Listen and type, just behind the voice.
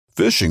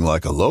Fishing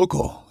like a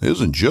local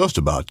isn't just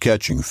about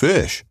catching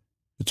fish.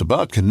 It's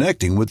about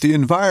connecting with the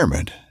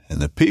environment and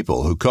the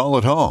people who call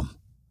it home.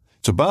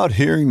 It's about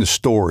hearing the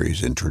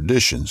stories and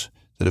traditions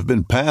that have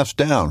been passed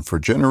down for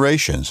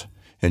generations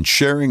and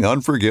sharing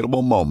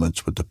unforgettable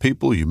moments with the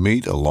people you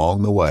meet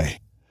along the way.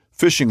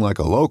 Fishing like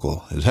a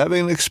local is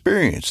having an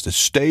experience that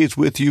stays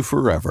with you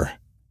forever.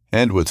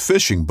 And with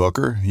Fishing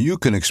Booker, you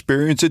can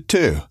experience it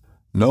too,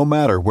 no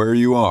matter where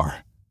you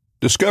are.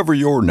 Discover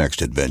your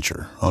next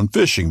adventure on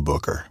Fishing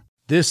Booker.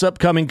 This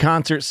upcoming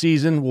concert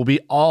season will be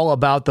all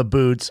about the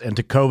boots, and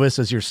Tecovas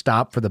is your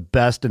stop for the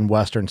best in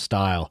Western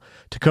style.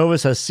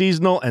 Tecovas has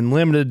seasonal and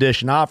limited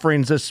edition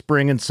offerings this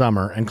spring and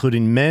summer,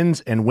 including men's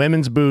and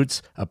women's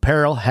boots,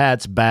 apparel,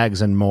 hats,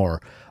 bags, and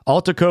more.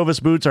 All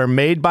Tecovas boots are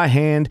made by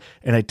hand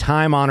in a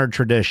time-honored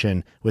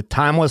tradition with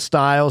timeless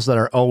styles that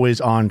are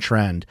always on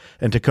trend.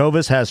 And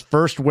Tecovas has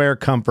first wear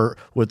comfort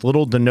with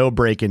little to no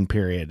break-in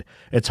period.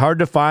 It's hard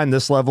to find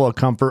this level of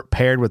comfort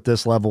paired with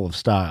this level of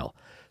style.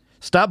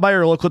 Stop by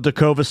your local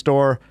Tecovas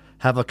store,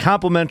 have a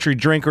complimentary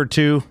drink or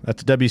two,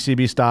 that's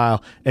WCB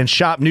style, and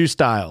shop new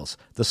styles.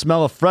 The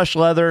smell of fresh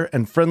leather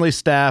and friendly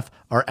staff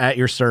are at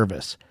your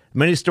service.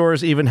 Many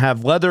stores even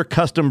have leather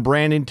custom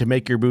branding to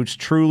make your boots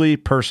truly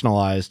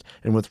personalized.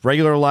 And with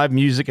regular live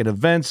music and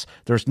events,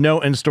 there's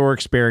no in-store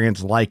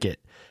experience like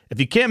it.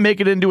 If you can't make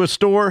it into a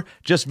store,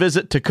 just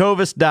visit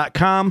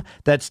tecovas.com.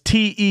 That's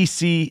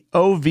TECOVAS.com.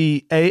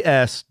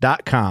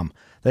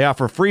 They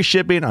offer free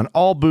shipping on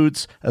all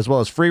boots, as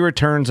well as free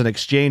returns and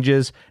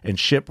exchanges, and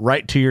ship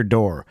right to your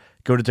door.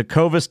 Go to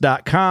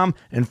tecovas.com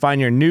and find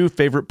your new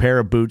favorite pair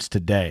of boots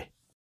today.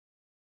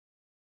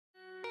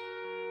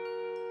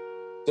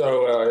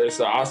 So it's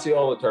the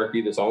Osceola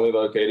turkey that's only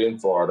located in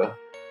Florida.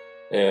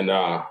 And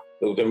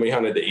then we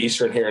hunted the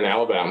eastern here in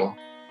Alabama.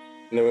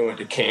 And then we went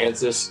to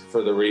Kansas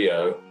for the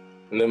Rio.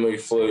 And then we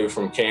flew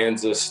from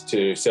Kansas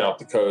to South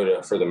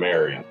Dakota for the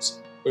Marions.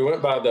 We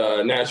went by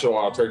the National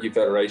Wild Turkey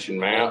Federation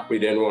map. We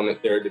didn't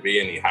want there to be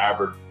any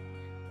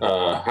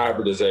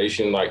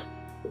hybridization. Like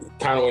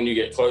kind of when you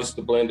get close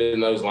to blending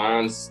those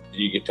lines,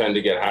 you tend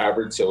to get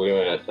hybrid. So we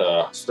went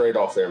straight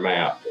off their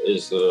map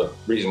is the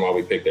reason why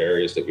we picked the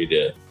areas that we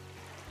did.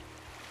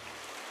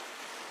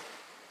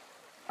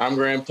 I'm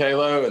Graham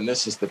Taylor, and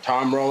this is the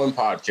Tom Rowland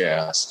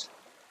Podcast.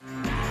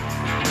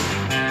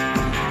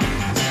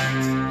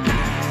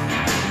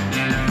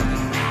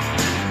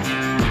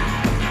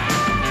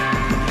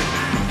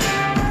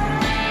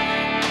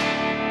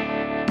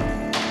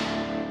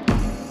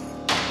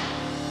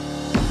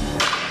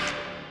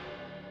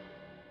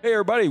 Hey,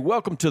 everybody.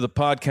 Welcome to the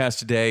podcast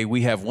today.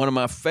 We have one of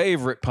my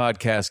favorite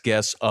podcast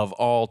guests of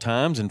all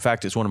times. In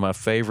fact, it's one of my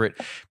favorite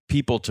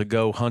people to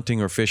go hunting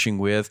or fishing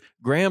with,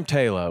 Graham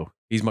Taylor.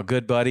 He's my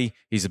good buddy.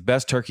 He's the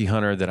best turkey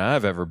hunter that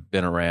I've ever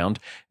been around.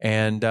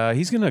 And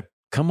he's going to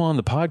come on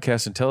the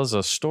podcast and tell us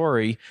a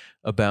story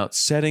about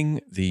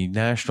setting the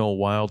National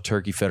Wild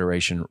Turkey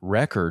Federation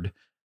record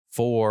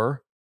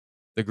for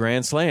the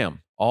Grand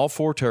Slam. All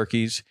 4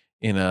 turkeys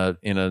in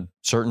a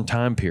certain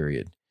time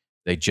period.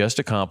 They just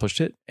accomplished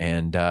it,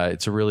 and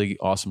it's a really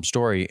awesome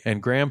story.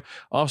 And Graham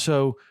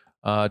also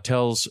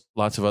tells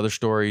lots of other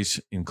stories,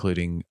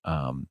 including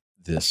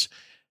this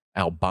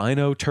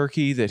albino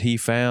turkey that he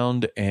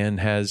found and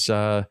has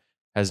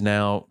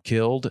now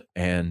killed.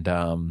 And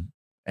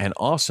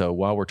also,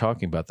 while we're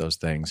talking about those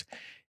things,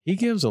 he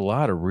gives a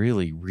lot of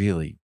really,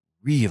 really,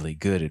 really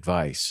good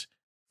advice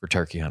for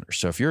turkey hunters.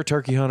 So if you're a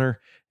turkey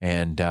hunter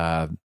and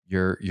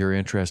you're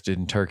interested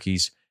in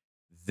turkeys,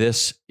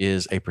 this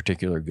is a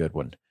particular good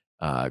one.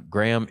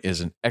 Graham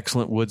is an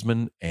excellent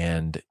woodsman,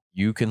 and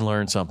you can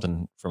learn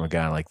something from a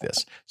guy like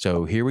this.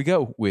 So here we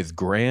go with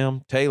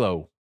Graham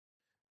Taylor.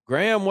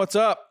 Graham, what's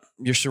up?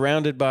 You're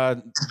surrounded by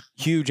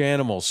huge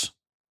animals.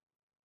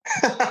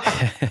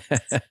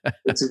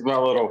 This is my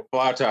little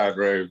fly tie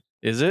room.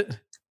 Is it?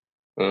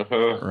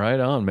 Uh-huh. Right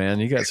on, man.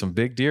 You got some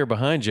big deer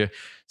behind you.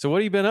 So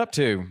what have you been up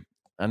to?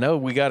 I know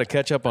we got to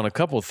catch up on a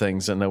couple of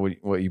things. I know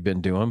what you've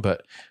been doing,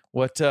 but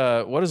what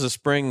does the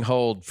spring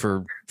hold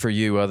for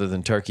you other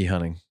than turkey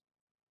hunting?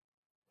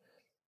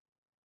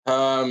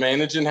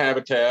 Managing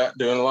habitat,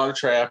 doing a lot of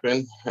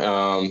trapping,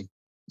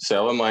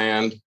 selling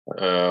land,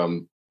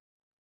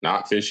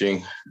 not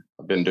fishing.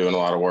 I've been doing a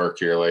lot of work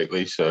here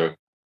lately, so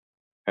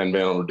haven't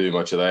been able to do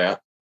much of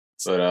that.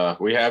 But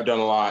we have done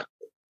a lot.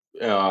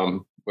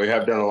 We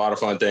have done a lot of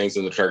fun things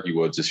in the turkey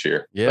woods this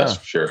year. Yeah, that's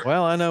for sure.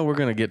 Well, I know we're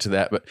going to get to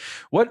that, but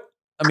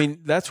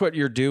that's what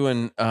you're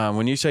doing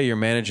when you say you're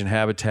managing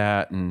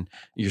habitat and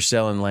you're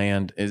selling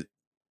land.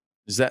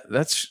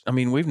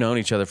 We've known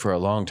each other for a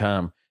long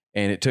time.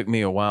 And it took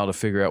me a while to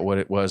figure out what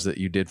it was that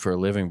you did for a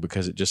living,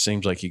 because it just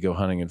seems like you go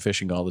hunting and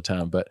fishing all the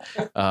time. But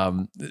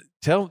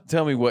tell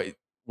me what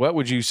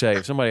would you say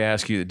if somebody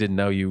asked you that didn't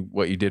know you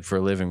what you did for a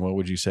living? What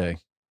would you say?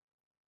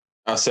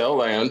 I sell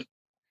land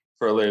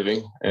for a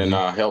living and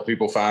help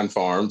people find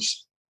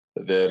farms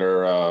that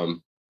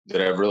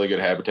have really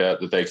good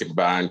habitat that they can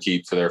buy and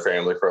keep for their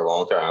family for a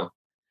long time.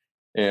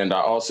 And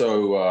I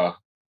also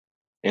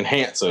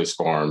enhance those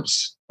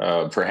farms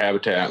for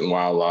habitat and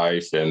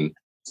wildlife and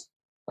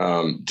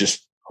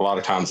just a lot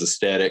of times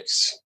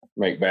aesthetics,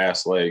 make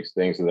bass lakes,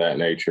 things of that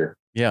nature.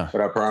 Yeah.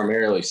 But I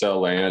primarily sell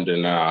land,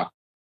 and I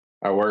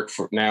work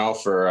for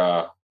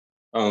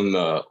on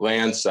the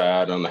land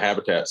side, on the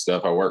habitat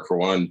stuff. I work for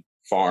one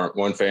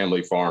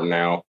family farm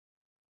now.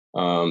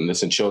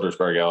 This in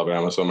Childersburg,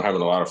 Alabama. So I'm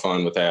having a lot of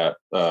fun with that,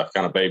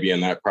 kind of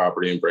babying that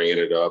property and bringing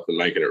it up and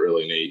making it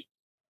really neat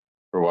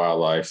for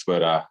wildlife.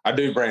 But I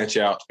do branch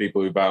out to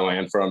people who buy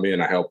land from me,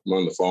 and I help them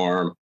on the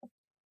farm,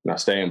 and I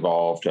stay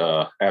involved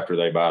after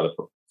they buy the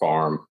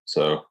farm.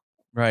 So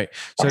right.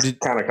 So I'm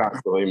kind of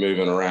constantly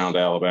moving around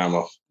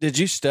Alabama. Did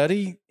you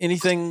study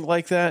anything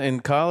like that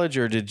in college,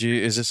 or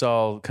is this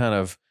all kind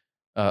of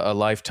a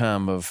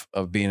lifetime of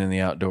being in the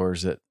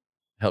outdoors that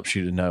helps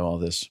you to know all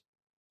this?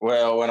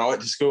 Well, when I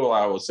went to school,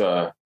 I was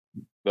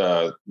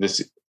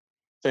this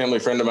family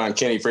friend of mine,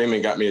 Kenny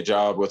Freeman, got me a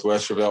job with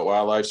Western Belt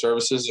Wildlife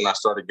Services, and I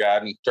started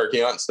guiding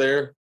turkey hunts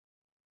there.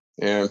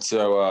 And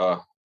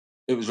so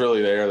it was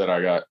really there that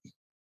I got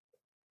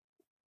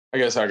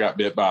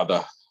bit by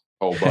the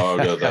whole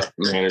bug of the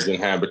managing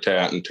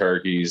habitat and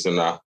turkeys. And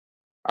I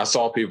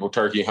saw people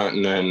turkey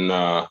hunting in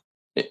a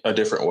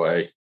different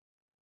way.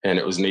 And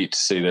it was neat to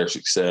see their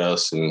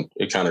success. And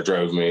it kind of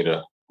drove me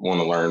to want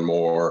to learn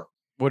more.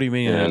 What do you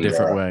mean in a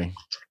different way?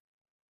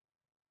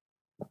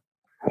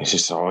 I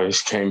just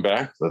always came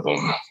back with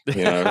them.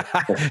 You know?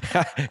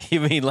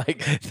 You mean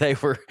like they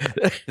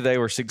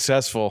were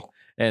successful,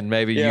 and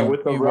maybe you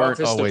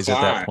weren't always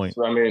at that point.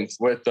 I mean,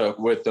 with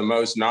the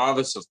most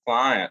novice of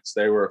clients,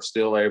 they were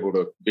still able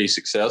to be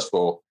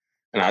successful,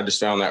 and I just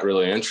found that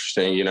really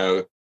interesting. You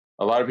know,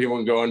 a lot of people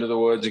can go into the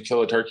woods and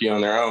kill a turkey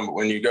on their own, but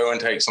when you go and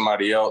take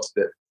somebody else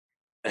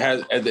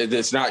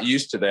that's not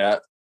used to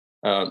that,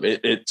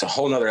 it's a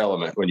whole nother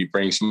element when you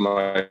bring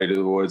somebody to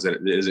the woods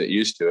that isn't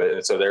used to it.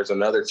 And so there's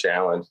another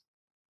challenge.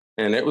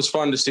 And it was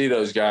fun to see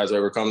those guys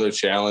overcome those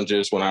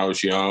challenges when I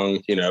was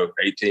young,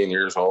 18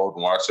 years old,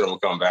 and watching them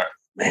come back.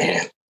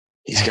 Man,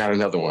 he's got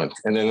another one.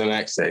 And then the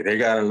next day they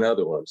got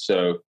another one.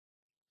 So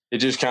it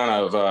just kind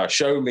of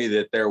showed me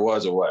that there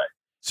was a way.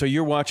 So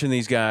you're watching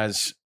these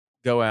guys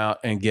go out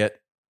and get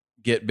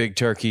big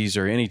turkeys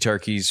or any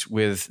turkeys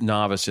with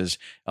novices.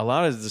 A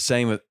lot is the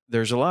same.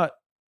 There's a lot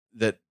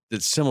that's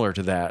similar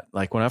to that.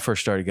 Like when I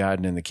first started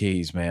guiding in the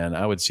Keys, man,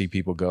 I would see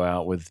people go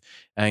out with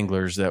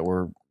anglers that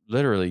were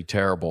literally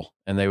terrible,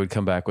 and they would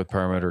come back with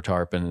permit or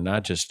tarpon. And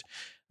I just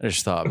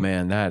thought,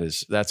 man,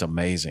 that's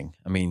amazing.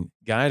 I mean,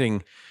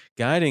 guiding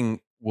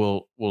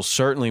will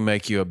certainly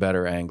make you a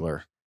better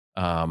angler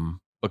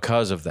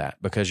because of that,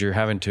 because you're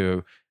having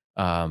to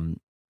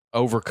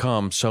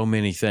overcome so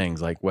many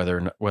things, like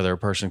whether a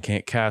person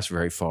can't cast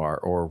very far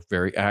or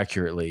very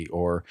accurately,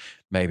 or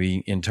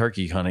maybe in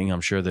turkey hunting,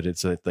 I'm sure that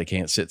it's that they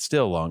can't sit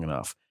still long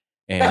enough.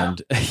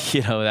 And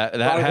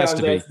that has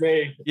to be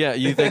me. Yeah,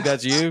 you think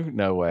that's you?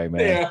 No way,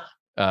 man.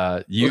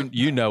 Yeah.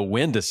 You know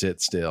when to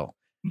sit still.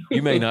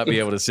 You may not be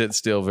able to sit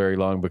still very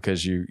long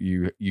because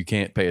you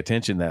can't pay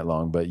attention that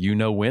long, but you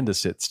know when to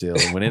sit still.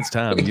 And when it's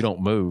time, you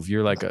don't move.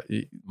 You're like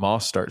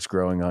moss starts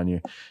growing on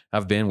you.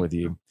 I've been with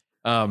you.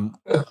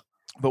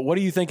 But what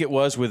do you think it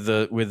was with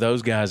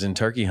those guys in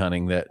turkey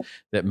hunting that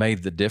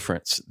made the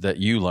difference that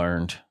you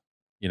learned,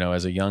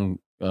 as a young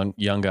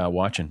guy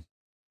watching?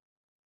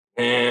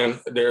 And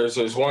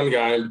there's one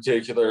guy in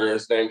particular,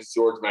 his name is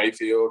George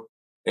Mayfield.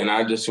 And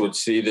I just would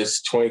see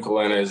this twinkle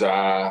in his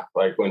eye,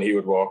 like when he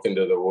would walk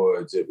into the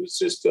woods. It was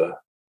just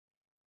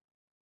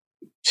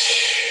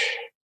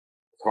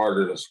hard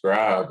to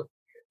describe.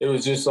 It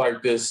was just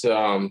like this,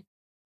 I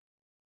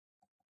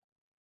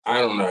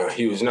don't know.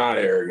 He was not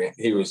arrogant.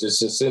 He was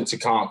just a sense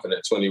of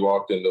confidence when he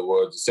walked into the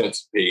woods, a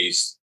sense of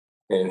peace.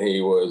 And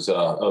he was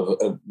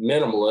a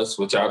minimalist,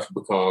 which I've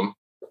become,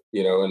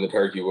 in the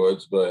turkey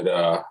woods.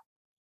 But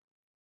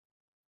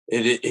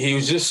he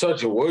was just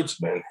such a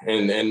woodsman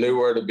and knew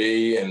where to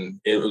be.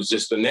 And it was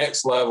just the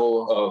next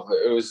level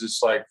it was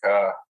just like,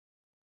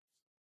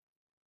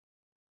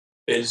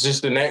 it's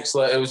just the next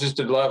level. It was just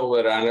a level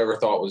that I never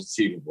thought was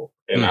achievable.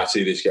 And I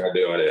see this guy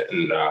doing it.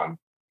 And,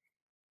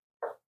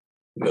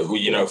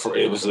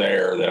 it was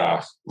there that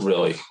I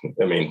really,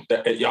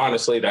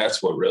 honestly,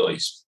 that's what really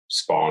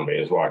spawned me,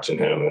 is watching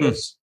him. And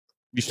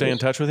you stay in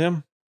touch with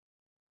him?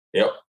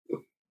 Yep.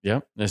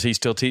 Yep. Does he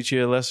still teach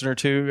you a lesson or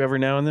two every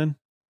now and then?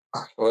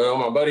 Well,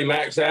 my buddy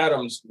Max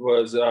Adams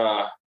was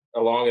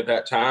along at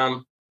that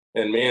time,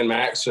 and me and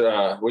Max,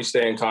 we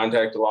stay in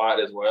contact a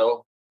lot as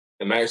well.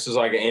 And Max is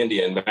like an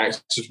Indian.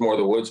 Max is more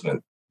the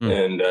woodsman.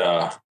 And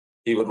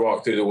he would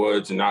walk through the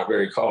woods and not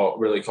really call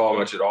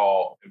much at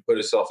all, and put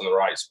himself in the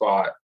right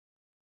spot.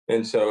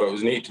 And so it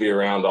was neat to be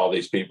around all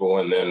these people.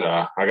 And then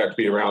I got to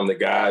be around the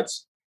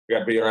guides. I got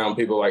to be around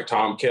people like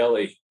Tom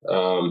Kelly,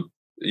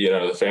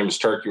 the famous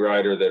turkey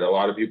writer that a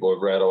lot of people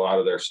have read a lot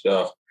of their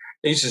stuff.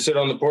 I used to sit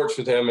on the porch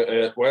with him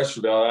at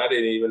Westerville. I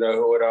didn't even know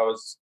who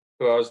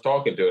I was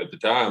talking to at the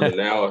time. And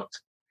now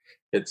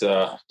it's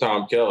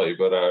Tom Kelly.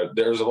 But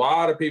there's a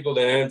lot of people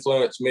that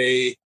influenced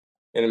me,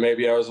 and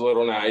maybe I was a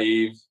little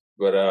naive,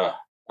 but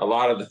a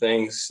lot of the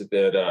things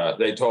that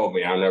they told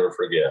me, I'll never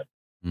forget.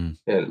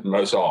 And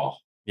most all.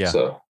 Yeah.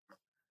 So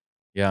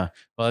Yeah.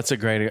 Well, that's a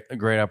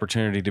great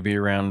opportunity to be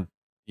around,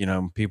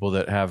 people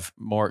that have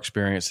more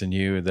experience than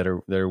you that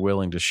are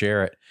willing to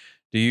share it.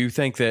 Do you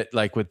think that,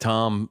 like with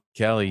Tom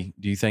Kelly,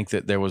 do you think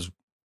that there was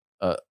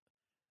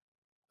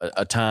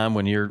a time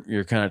when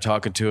you're kind of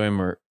talking to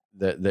him, or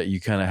that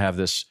you kind of have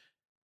this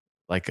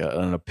like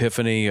an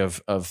epiphany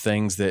of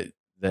things that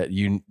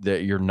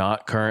you're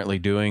not currently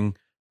doing,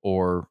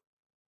 or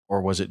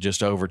was it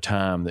just over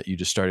time that you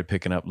just started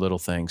picking up little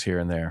things here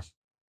and there?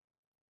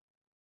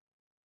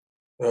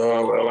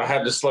 Well, I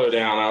had to slow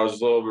down. I was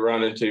a little bit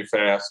running too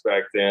fast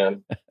back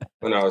then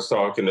when I was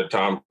talking to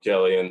Tom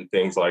Kelly and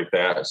things like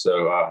that.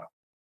 So I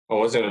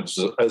wasn't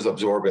as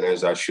absorbent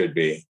as I should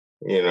be.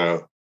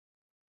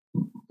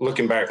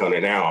 Looking back on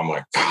it now, I'm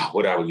like, God,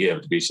 what I would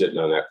give to be sitting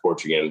on that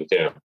porch again with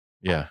him.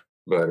 Yeah.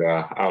 But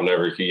I'll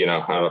never,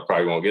 I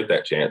probably won't get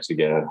that chance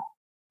again.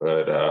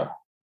 But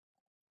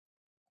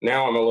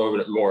now I'm a little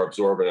bit more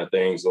absorbent of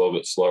things, a little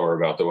bit slower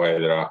about the way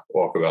that I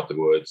walk about the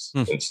woods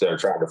instead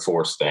of trying to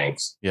force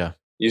things. Yeah.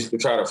 Used to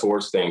try to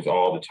force things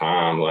all the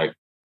time. Like,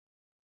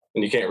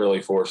 and you can't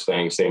really force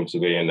things, seems to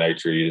be in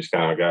nature. You just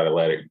kind of got to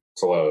let it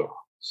flow.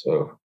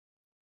 So.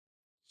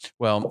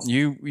 Well,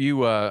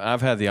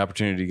 I've had the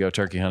opportunity to go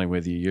turkey hunting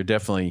with you. You're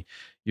definitely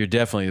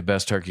the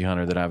best turkey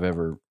hunter that I've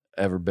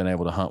ever been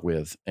able to hunt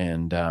with.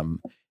 And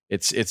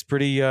it's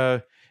pretty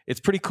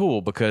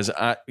cool because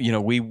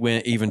we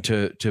went even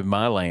to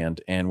my land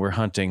and we're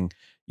hunting,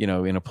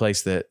 in a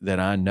place that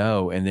I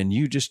know, and then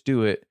you just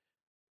do it.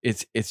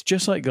 It's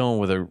just like going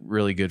with a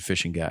really good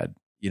fishing guide.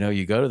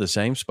 You go to the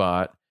same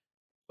spot,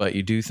 but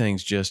you do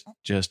things just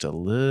a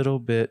little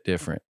bit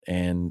different.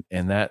 And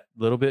that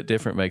little bit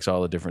different makes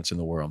all the difference in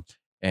the world.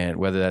 And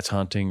whether that's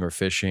hunting or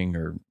fishing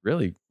or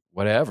really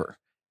whatever,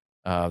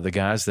 the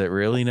guys that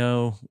really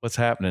know what's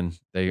happening,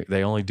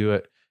 they only do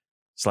it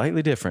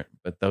slightly different,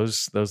 but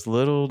those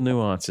little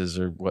nuances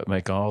are what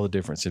make all the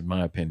difference, in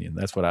my opinion.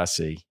 That's what I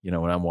see,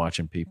 when I'm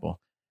watching people.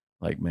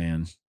 Like,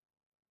 man,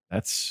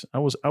 I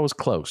was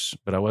close,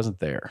 but I wasn't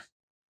there.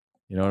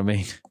 You know what I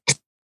mean?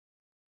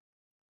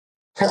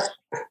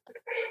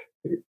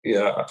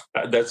 Yeah,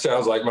 that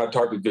sounds like my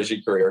tarpon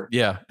fishing career.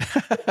 Yeah.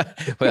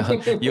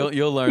 Well,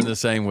 you'll learn the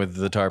same with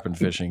the tarpon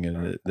fishing,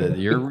 and that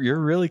you're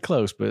really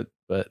close, but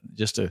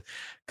just a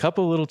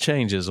couple little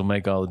changes will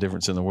make all the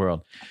difference in the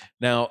world.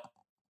 Now,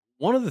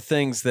 one of the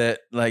things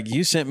that, like,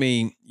 you sent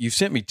me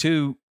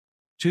two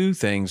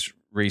things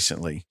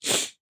recently.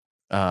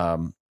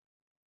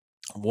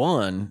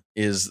 One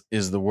is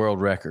the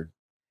world record,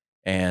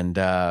 and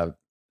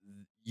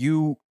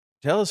you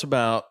tell us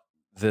about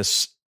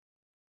this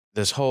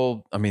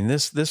whole. I mean,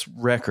 this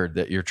record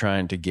that you're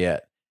trying to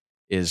get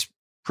is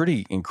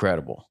pretty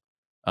incredible,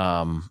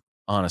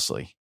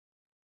 honestly.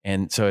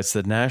 And so it's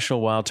the National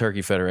Wild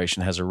Turkey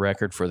Federation has a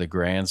record for the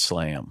Grand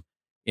Slam.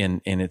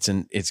 And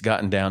it's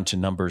gotten down to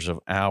numbers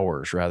of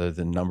hours rather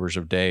than numbers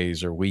of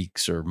days or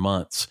weeks or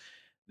months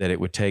that it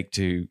would take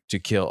to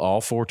kill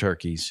all 4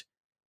 turkeys.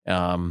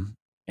 And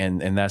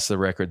that's the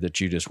record that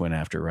you just went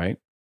after, right?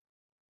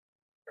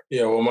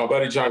 Yeah. Well, my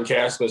buddy John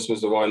Casmus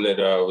was the one that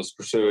was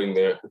pursuing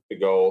the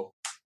goal.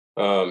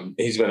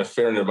 He's been a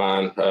friend of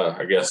mine,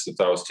 I guess, since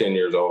I was 10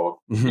 years old.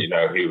 Mm-hmm.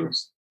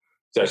 He's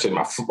actually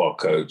my football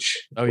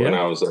coach when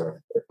I was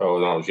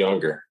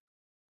younger.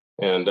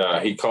 And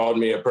he called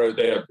me,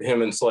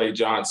 him and Slade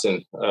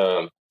Johnson.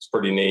 It's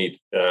pretty neat.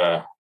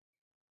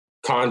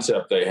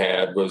 Concept they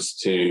had was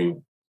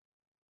to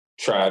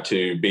try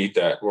to beat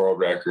that world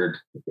record.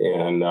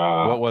 And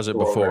what was it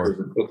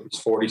before? It was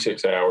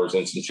 46 hours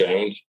and some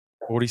change.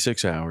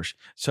 46 hours.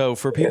 So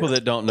for people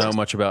that don't know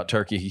much about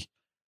turkey,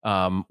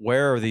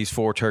 where are these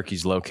 4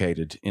 turkeys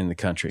located in the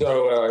country?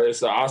 So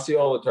it's the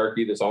Osceola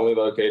turkey that's only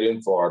located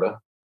in Florida.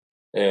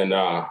 And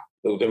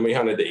then we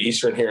hunted the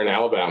eastern here in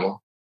Alabama.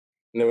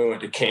 And then we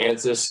went to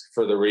Kansas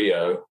for the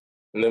Rio.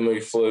 And then we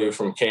flew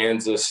from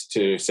Kansas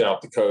to South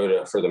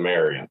Dakota for the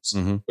Marions.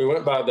 Mm-hmm. We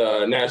went by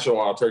the National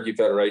Wild Turkey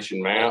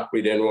Federation map.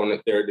 We didn't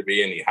want there to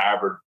be any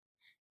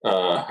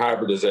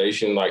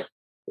hybridization. Like,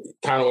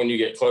 kind of when you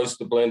get close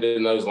to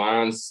blending those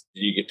lines,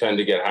 you tend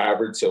to get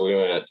hybrid. So we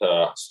went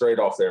straight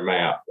off their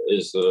map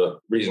is the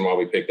reason why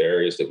we picked the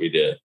areas that we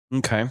did.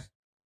 Okay.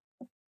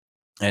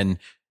 And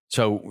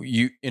so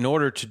in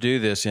order to do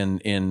this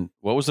in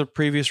what was the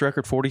previous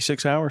record?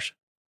 46 hours?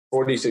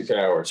 46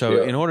 hours.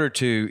 So yeah. In order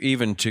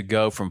to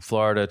go from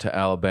Florida to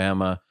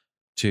Alabama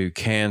to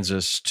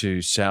Kansas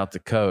to South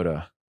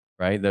Dakota,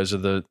 right? Those are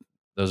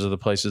the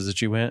places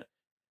that you went.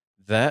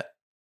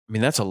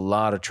 That's a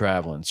lot of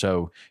traveling.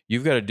 So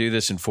you've got to do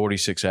this in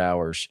 46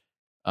 hours.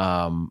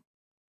 Do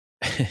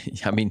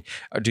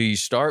you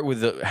start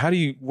with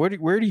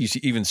where do you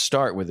even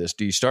start with this?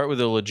 Do you start with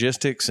the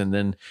logistics and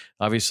then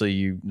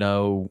obviously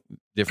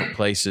different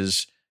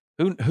places?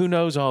 Who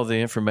knows all the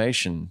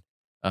information?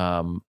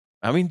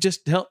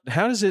 Just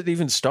how does it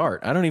even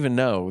start? I don't even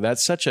know.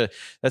 That's such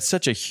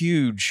a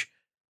huge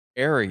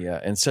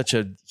area and such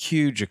a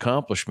huge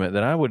accomplishment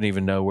that I wouldn't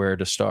even know where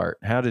to start.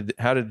 How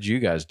did you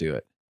guys do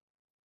it?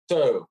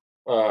 So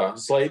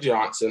Slade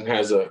Johnson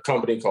has a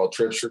company called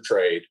Trips for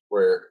Trade,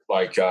 where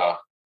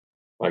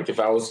Like if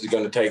I was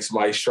going to take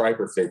somebody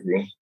striper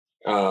fishing,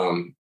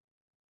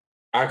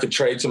 I could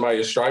trade somebody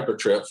a striper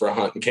trip for a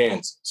hunt in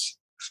Kansas,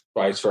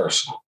 vice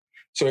versa.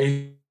 So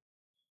he's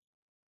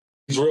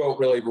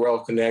really well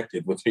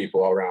connected with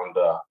people all around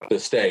the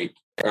state.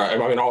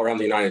 All around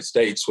the United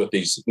States with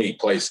these neat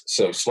places.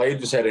 So Slade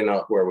was heading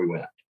up where we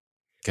went.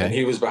 Okay. And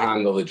he was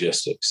behind the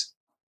logistics.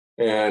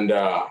 And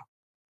the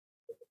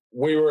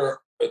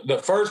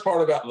first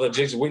part about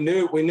logistics, we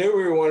knew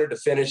we wanted to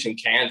finish in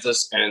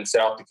Kansas and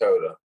South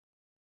Dakota,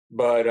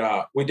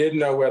 but we didn't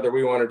know whether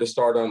we wanted to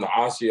start on the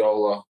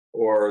Osceola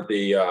or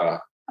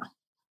the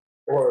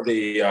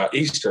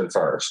Eastern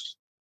first.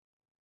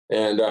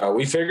 And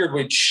we figured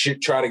we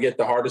should try to get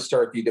the hardest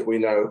turkey that we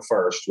know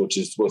first, which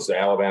was the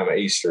Alabama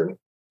Eastern.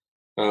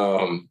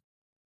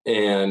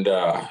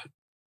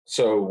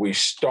 So we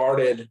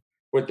started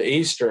with the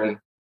Eastern,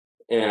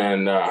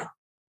 and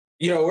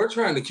we're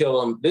trying to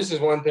kill them. This is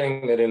one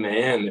thing that in the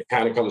end it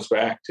kind of comes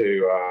back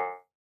to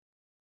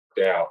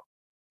doubt,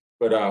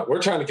 but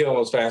we're trying to kill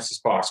them as fast as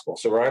possible.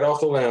 So right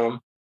off the limb,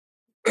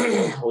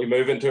 we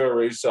move into a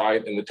roost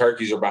site, and the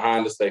turkeys are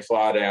behind us. They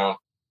fly down.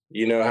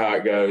 You know how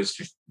it goes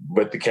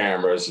with the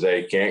cameras;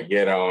 they can't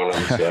get on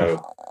them,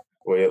 so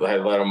we had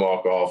let them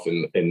walk off,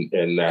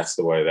 and that's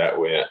the way that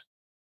went.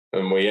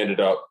 And we ended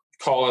up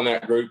calling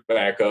that group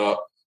back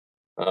up.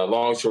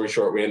 Long story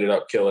short, we ended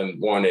up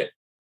killing one at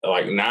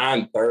like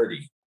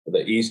 9:30 for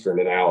the Eastern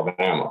in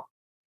Alabama.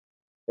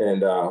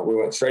 And we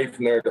went straight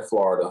from there to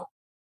Florida.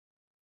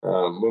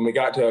 When we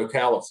got to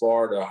Ocala,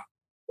 Florida,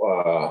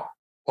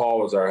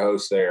 Paul was our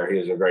host there. He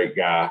was a great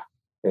guy.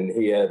 And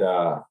he had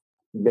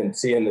been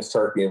seeing this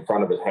turkey in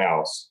front of his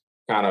house,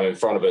 kind of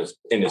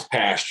in his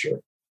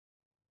pasture.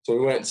 So we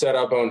went and set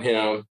up on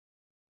him.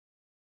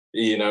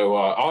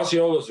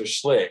 Osceolas are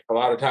slick. A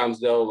lot of times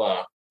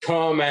they'll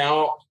come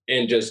out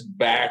and just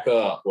back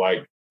up,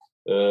 like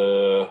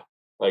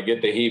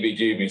get the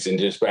heebie-jeebies and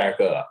just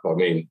back up. I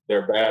mean,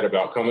 they're bad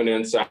about coming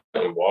inside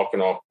and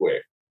walking off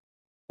quick.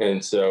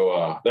 And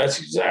so that's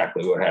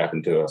exactly what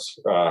happened to us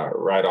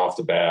right off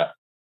the bat.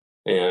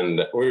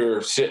 And we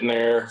were sitting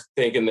there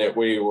thinking that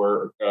we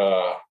were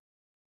going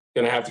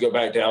to have to go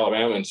back to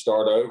Alabama and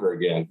start over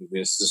again.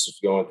 This was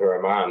going through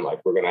our mind,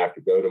 like we're going to have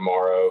to go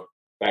tomorrow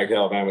back to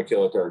Alabama,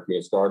 kill a turkey,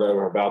 and start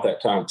over. About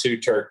that time, 2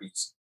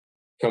 turkeys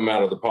come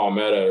out of the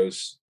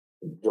palmettos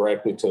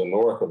directly to the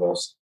north of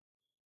us.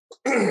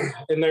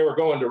 And they were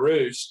going to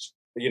roost,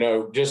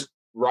 just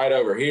right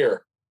over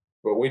here.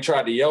 But we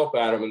tried to yelp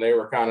at them, and they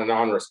were kind of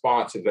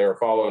non-responsive. They were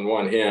following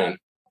one hen.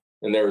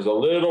 And there was a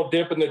little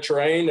dip in the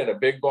terrain and a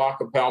big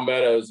block of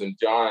palmettos, and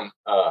John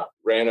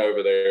ran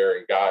over there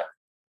and got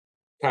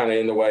kind of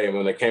in the way. And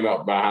when they came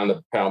out behind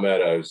the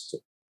palmettos,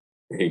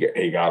 he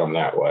got them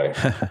that way.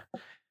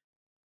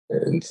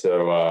 And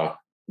so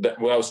that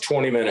was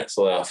 20 minutes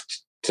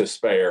left to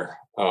spare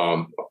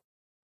in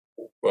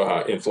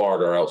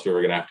Florida, or else we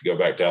were going to have to go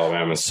back to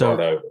Alabama and start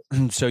over.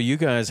 So you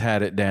guys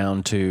had it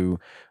down to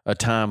a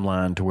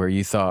timeline to where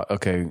you thought,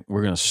 okay,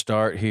 we're going to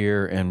start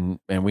here, and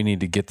we need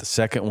to get the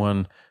second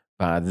one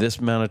by this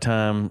amount of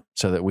time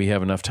so that we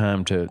have enough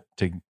time to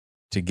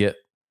get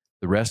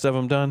the rest of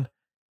them done.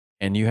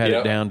 And you had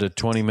it down to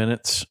 20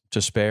 minutes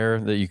to spare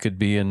that you could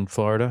be in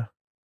Florida?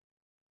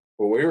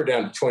 Well, we were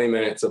down to 20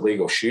 minutes of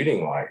legal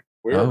shooting light.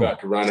 We were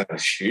about to run out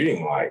of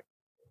shooting light.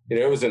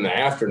 It was in the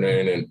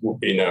afternoon, and,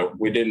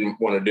 we didn't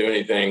want to do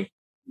anything.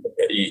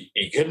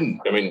 You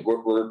couldn't. I mean,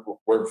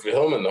 we're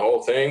filming the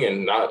whole thing,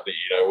 and not,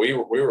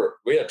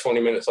 we had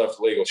 20 minutes left of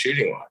legal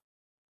shooting light.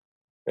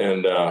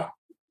 And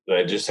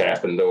that just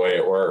happened the way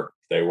it worked.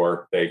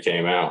 They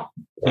came out,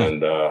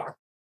 and, right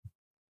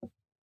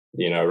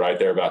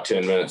there about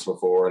 10 minutes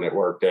before, and it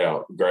worked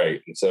out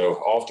great. And so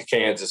off to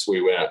Kansas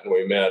we went, and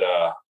we met.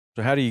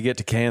 So how do you get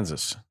to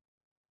Kansas?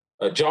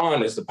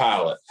 John is the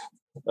pilot.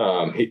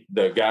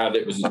 The guy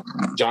that was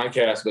John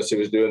Casmus, who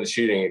was doing the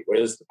shooting,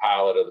 was the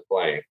pilot of the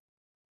plane.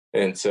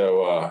 And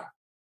so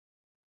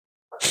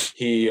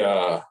we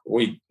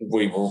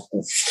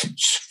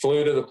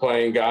flew to the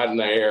plane, got in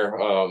the air,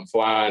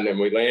 flying, and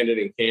we landed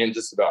in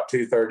Kansas about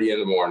 2:30 in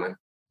the morning,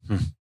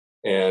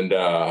 and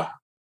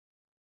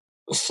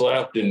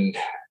slept in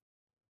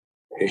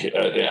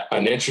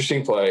an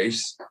interesting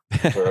place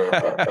for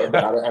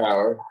about an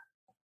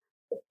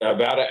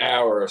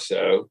hour or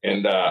so.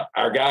 And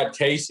our guide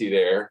Casey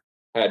there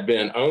had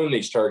been on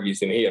these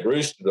turkeys, and he had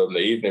roosted them the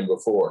evening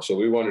before. So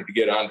we wanted to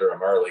get under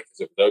them early because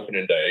it was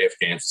opening day of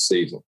Kansas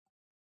season.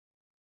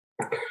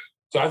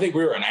 So I think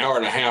we were an hour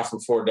and a half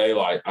before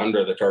daylight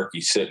under the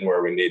turkeys, sitting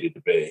where we needed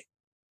to be.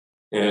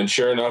 And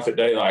sure enough, at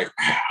daylight,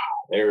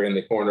 they were in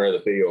the corner of the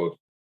field.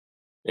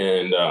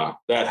 And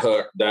that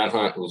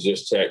hunt was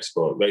just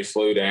textbook. They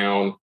flew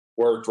down,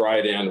 worked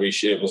right in.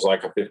 It was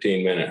like a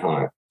 15-minute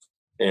hunt.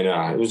 And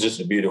it was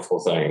just a beautiful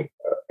thing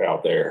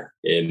out there.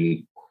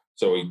 And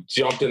so we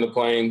jumped in the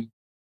plane,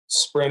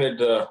 sprinted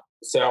to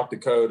South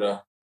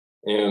Dakota,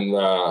 and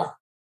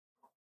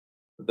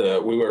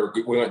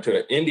we went to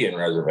an Indian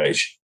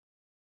reservation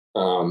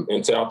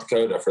in South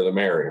Dakota for the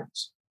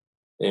Merriams.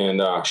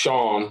 And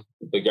Sean,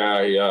 the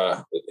guy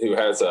who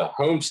has a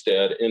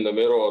homestead in the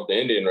middle of the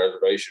Indian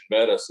reservation,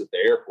 met us at the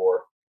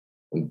airport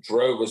and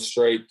drove us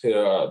straight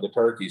to the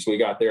turkeys. We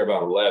got there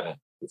about 11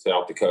 in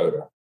South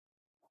Dakota.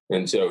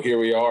 And so here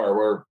we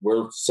are.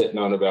 We're sitting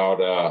on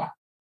about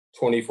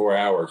 24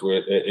 hours.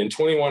 In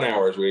 21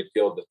 hours, we had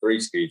killed the 3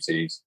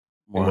 species.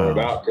 Wow.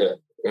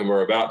 And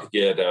we're about to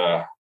get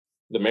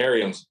the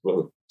Merriams.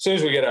 As soon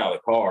as we get out of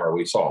the car,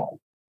 we saw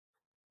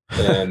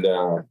them. And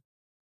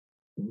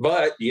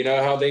but you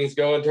know how things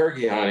go in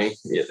turkey hunting.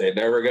 It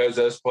never goes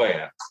as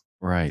planned.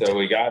 Right. So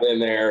we got in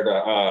there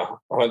to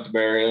hunt the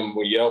Merriam.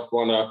 We yelped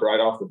one up right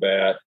off the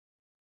bat.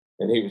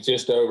 And he was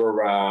just over a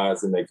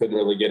rise, and they couldn't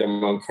really get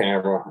him on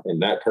camera.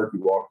 And that turkey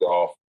walked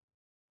off.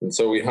 And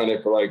so we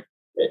hunted for like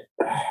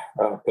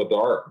till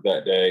dark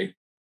that day.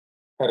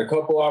 Had a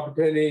couple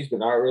opportunities, but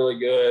not really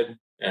good.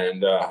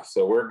 And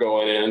so we're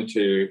going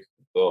into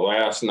the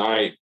last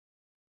night.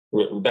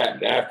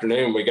 That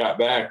afternoon we got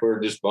back, we were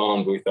just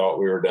bummed. We thought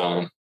we were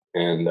done.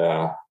 And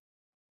the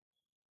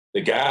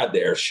guide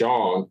there,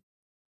 Sean,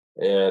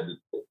 had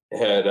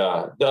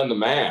done the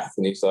math.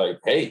 And he's like,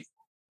 hey,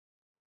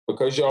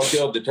 because y'all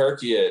killed the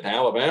turkey in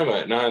Alabama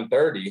at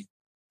 9:30,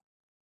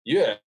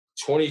 you had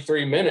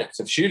 23 minutes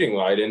of shooting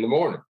light in the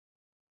morning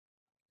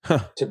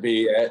to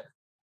beat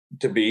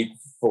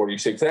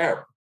 46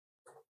 hours.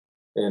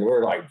 And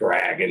we're like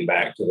dragging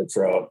back to the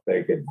truck,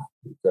 thinking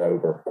it's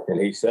over. And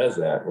he says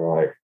that, and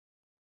we're like,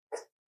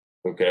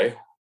 okay.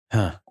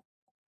 Huh.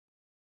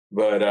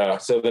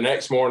 But so the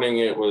next morning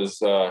it was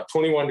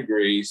 21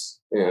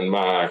 degrees, and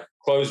my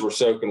clothes were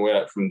soaking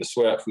wet from the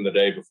sweat from the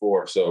day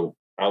before. So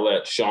I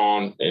let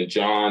Sean and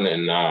John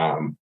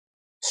and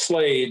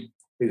Slade,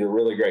 who's a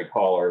really great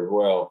caller as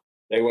well,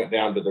 they went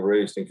down to the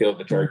roost and killed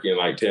the turkey in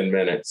like 10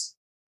 minutes.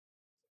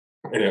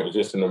 And it was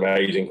just an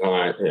amazing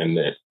hunt. And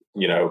it,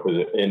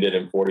 it ended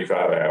in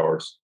 45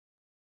 hours.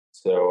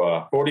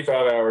 So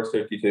 45 hours,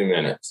 52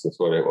 minutes. That's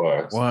what it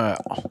was.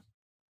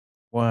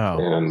 Wow.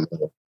 And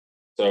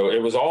so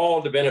it was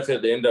all to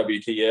benefit the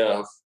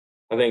NWTF.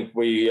 I think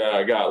we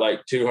got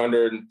like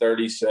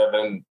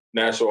 237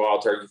 National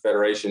Wild Turkey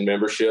Federation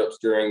memberships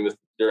during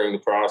the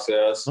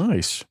process.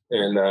 Nice.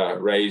 And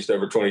raised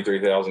over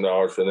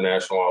 $23,000 for the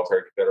National Wild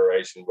Turkey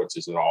Federation, which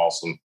is an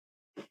awesome,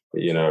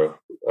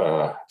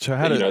 So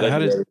how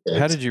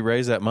did you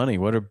raise that money?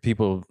 What are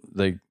people,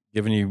 they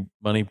giving you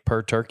money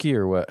per turkey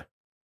or what?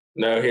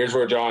 No, here's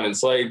where John and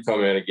Slade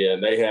come in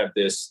again. They had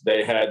this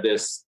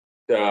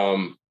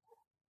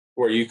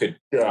where you could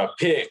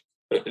pick.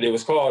 It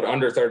was called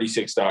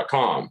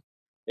under36.com.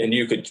 And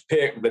you could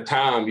pick the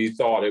time you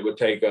thought it would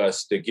take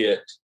us to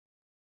get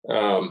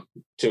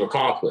to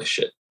accomplish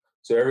it.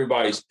 So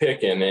everybody's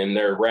picking, and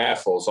there are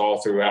raffles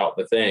all throughout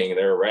the thing.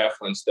 They're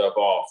raffling stuff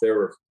off. I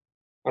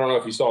don't know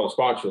if you saw the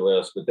sponsor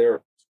list, but there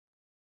were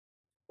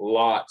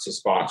lots of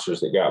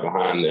sponsors that got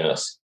behind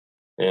this.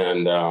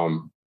 And,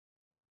 a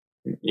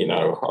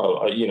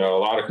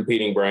lot of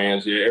competing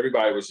brands.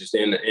 Everybody was just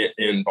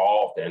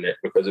involved in it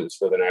because it was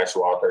for the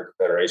National Wild Turkey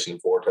Federation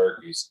for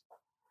turkeys.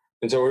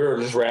 And so we were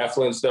just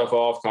raffling stuff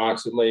off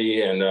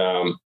constantly. And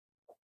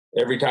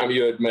every time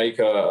you would make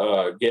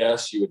a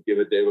guess, you would give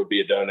it. It would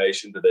be a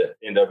donation to the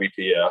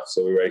NWTF.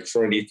 So we raised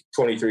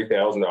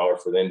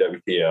 $23,000 for the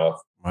NWTF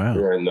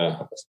during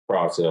the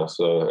process.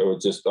 So it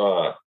was just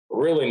a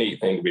really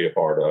neat thing to be a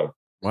part of.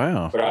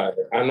 Wow. But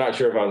I'm not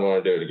sure if I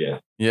want to do it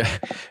again. Yeah.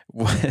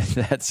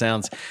 That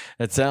sounds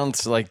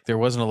like there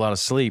wasn't a lot of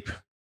sleep.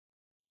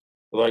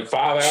 Like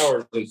 5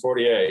 hours and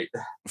 48.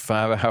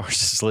 5 hours of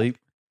sleep.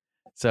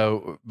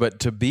 So, but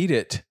to beat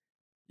it,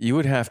 you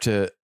would have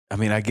to,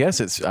 I guess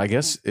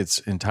it's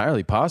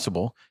entirely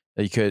possible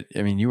that you could,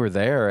 you were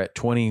there at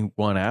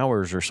 21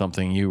 hours or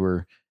something.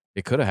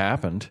 It could have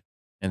happened,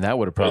 and that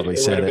would have probably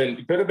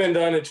it could have been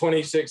done in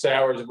 26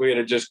 hours if we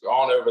had just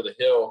gone over the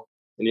hill.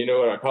 And you know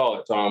what I call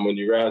it, Tom, when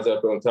you rise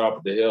up on top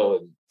of the hill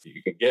and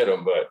you can get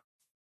them, but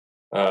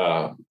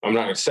I'm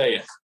not going to say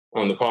it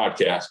on the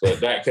podcast,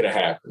 but that could have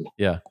happened.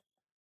 Yeah.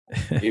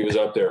 He was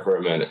up there for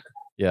a minute.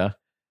 Yeah.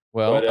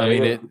 Well,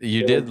 but,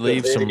 you did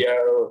leave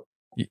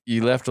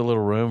you left a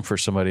little room for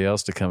somebody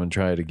else to come and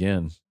try it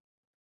again.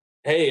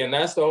 Hey, and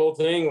that's the whole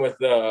thing with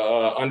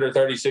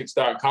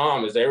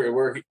under36.com is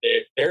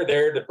they're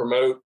there to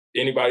promote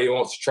anybody who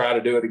wants to try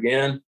to do it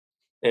again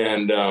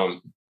and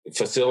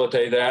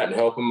facilitate that and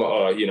help them,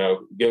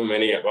 give them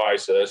any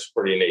advice. So that's a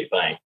pretty neat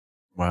thing.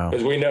 Wow.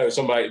 Because we know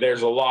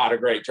there's a lot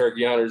of great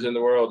turkey hunters in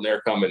the world and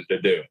they're coming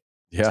to do it.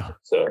 Yeah.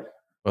 So,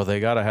 well,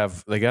 they gotta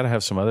have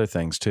some other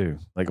things too,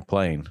 like a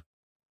plane.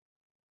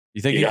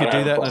 You think you could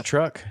do that in a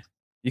truck?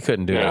 You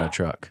couldn't do it in a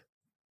truck.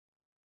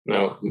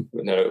 No.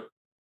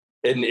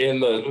 In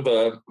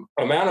the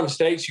amount of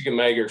mistakes you can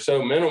make are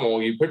so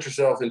minimal. You put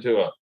yourself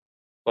into a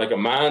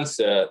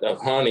mindset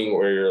of hunting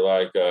where you're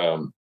like,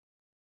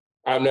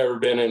 I've never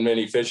been in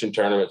many fishing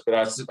tournaments, but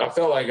I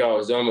felt like I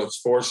was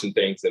almost forcing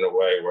things in a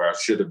way where I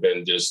should have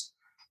been just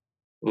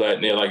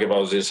letting it. Like if I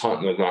was just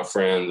hunting with my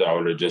friends, I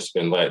would have just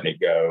been letting it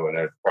go, and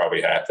it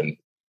probably happened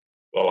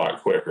a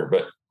lot quicker.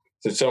 But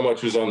since so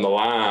much was on the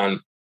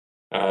line,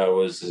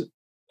 was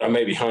I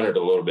maybe hunted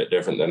a little bit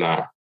different than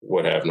I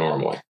would have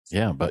normally.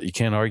 Yeah, but you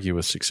can't argue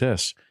with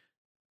success.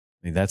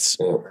 I mean, that's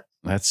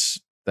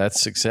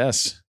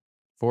success.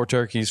 4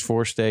 turkeys,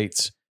 4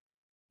 states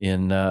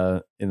in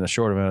a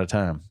short amount of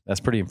time. That's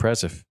pretty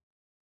impressive.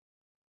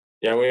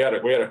 Yeah, we had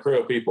a crew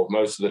of people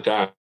most of the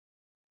time.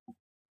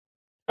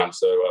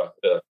 So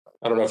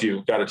I don't know if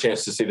you got a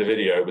chance to see the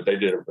video, but they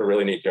did a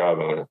really neat job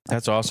on it.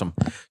 That's awesome.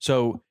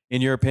 So,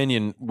 in your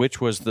opinion,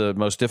 which was the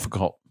most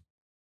difficult?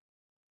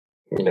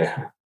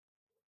 Yeah,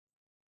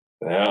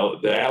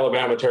 the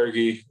Alabama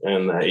turkey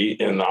and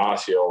the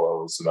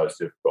Osceola was the most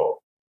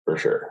difficult for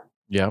sure.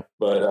 Yeah,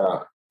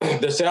 but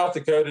the South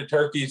Dakota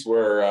turkeys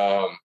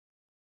were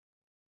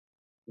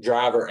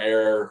driver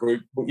error.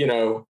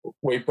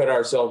 We put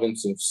ourselves in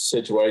some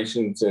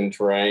situations and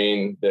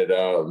terrain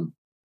that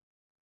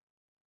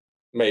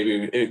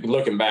maybe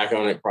looking back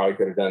on it probably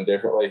could have done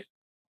differently.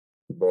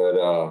 But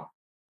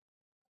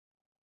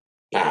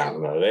I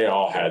don't know. They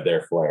all had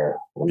their flair.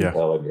 I'm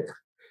telling you.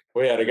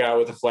 We had a guy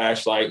with a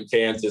flashlight in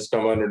Kansas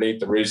come underneath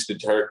the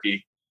roosted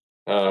turkey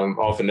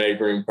off a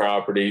neighboring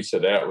property. So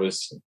that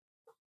was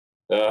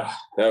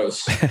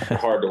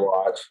hard to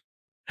watch.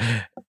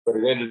 But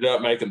it ended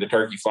up making the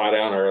turkey fly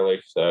down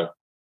early. So,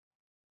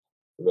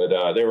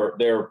 but there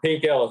were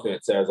pink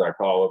elephants, as I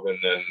call them,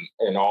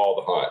 in all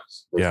the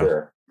hunts for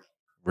sure.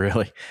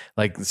 Really,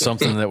 like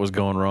something that was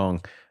going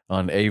wrong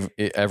on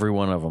every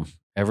one of them,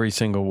 every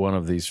single one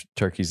of these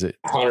turkeys.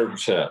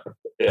 100%.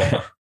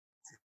 Yeah.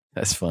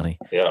 That's funny.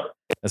 Yeah.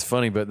 That's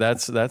funny, but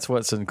that's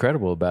what's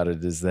incredible about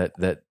it is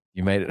that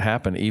you made it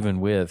happen,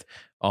 even with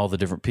all the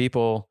different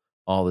people,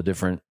 all the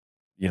different,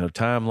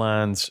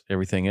 timelines,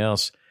 everything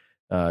else.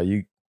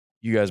 You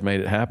guys made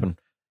it happen.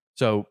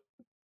 So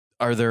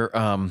are there,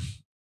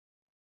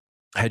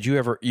 had you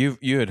ever,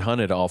 you had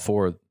hunted all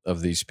 4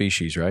 of these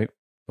species, right?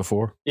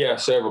 Before? Yeah,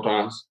 several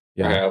times.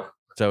 Yeah. I have.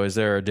 So is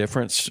there a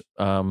difference,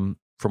 from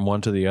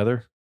one to the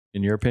other,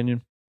 in your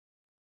opinion?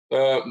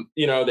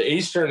 The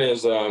Eastern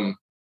is,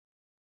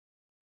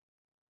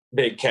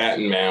 big cat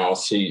and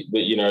mouse. It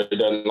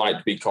doesn't like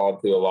to be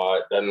called to a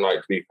lot. Doesn't like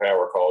to be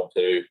power called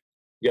to.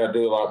 You got to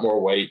do a lot more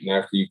waiting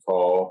after you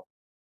call.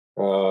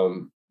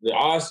 The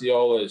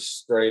Osceola is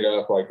straight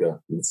up like a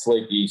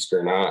slick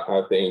Eastern.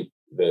 I think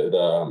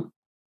that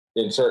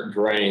in certain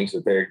terrains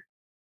that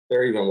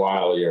they're even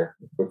wilier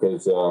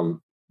because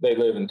they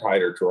live in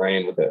tighter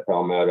terrain with that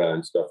palmetto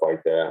and stuff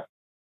like that.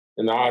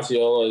 And the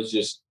Osceola is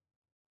just,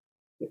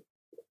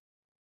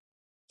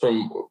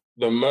 from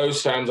the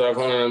most times I've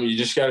hunted them, you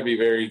just got to be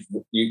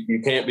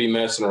you can't be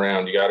messing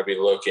around. You got to be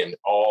looking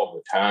all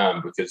the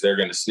time because they're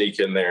going to sneak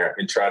in there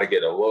and try to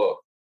get a look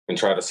and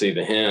try to see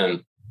the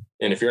hen.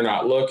 And if you're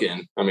not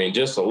looking,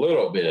 just a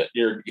little bit,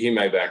 he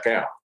may back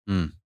out.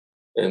 Mm.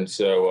 And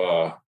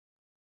so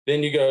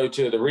then you go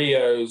to the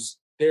Rios.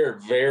 They're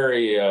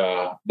very,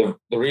 the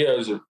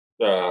Rios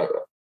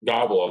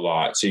gobble a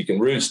lot, so you can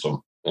roost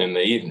them in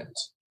the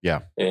evenings.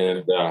 Yeah.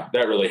 And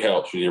that really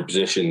helps with your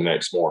position the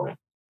next morning.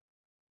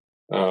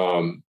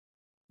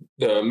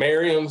 The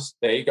Merriams,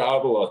 they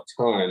gobble a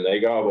ton. They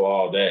gobble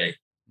all day.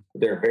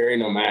 They're very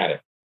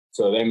nomadic.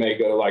 So they may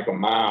go like a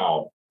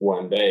mile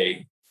one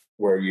day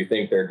where you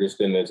think they're just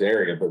in this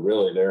area, but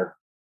really they're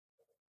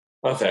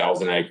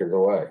 1,000 acres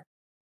away.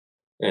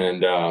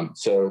 And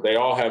so they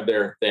all have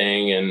their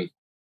thing. And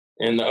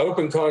in the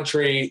open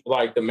country,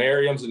 like the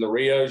Merriams and the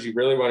Rios, you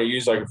really want to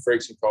use like a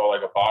friction call,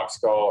 like a box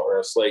call or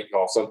a slate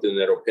call, something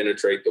that'll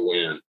penetrate the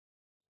wind.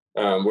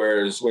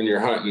 Whereas when you're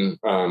hunting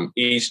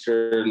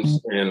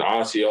Easterns and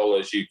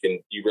Osceolas,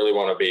 you really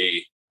want to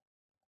be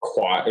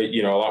quiet,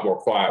 a lot more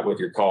quiet with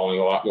your calling,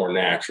 a lot more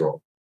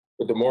natural.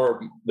 But the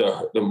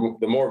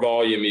more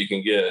volume you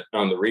can get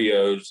on the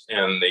Rios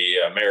and the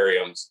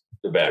Merriams,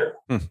 the better.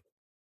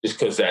 Just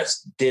because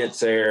that's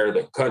dense air,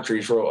 the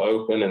country's real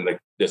open, and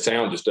the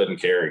sound just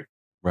doesn't carry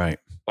right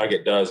like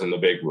it does in the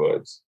big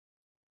woods.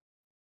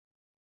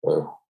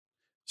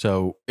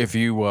 So if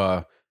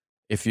you're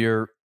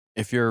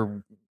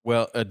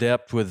well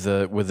adept with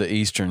the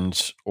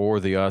Easterns or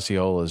the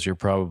Osceolas, you're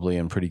probably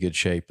in pretty good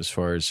shape as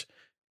far as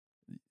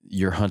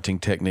your hunting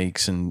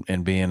techniques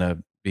and being a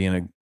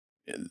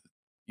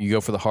you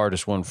go for the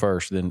hardest one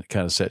first, then it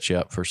kind of sets you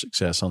up for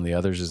success on the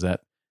others. Is that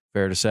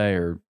fair to say,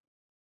 or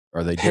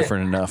are they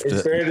different enough?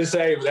 It's fair to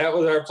say that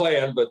was our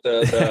plan, but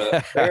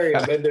the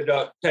Merriam ended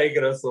up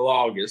taking us the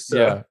longest.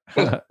 So.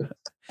 Yeah.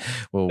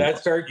 Well,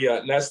 that's turkey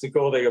hunting. That's the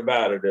cool thing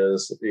about it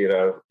is,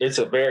 it's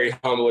a very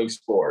humbling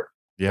sport.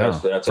 Yeah,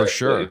 that's for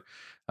sure.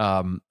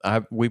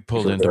 We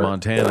pulled into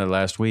Montana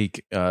last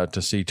week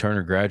to see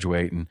Turner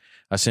graduate, and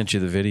I sent you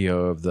the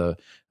video of the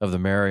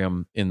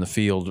Merriam in the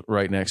field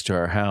right next to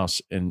our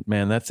house. And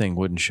man, that thing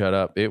wouldn't shut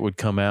up. It would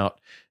come out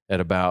at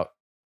about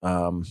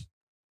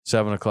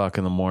 7:00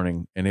 in the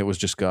morning, and it was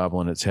just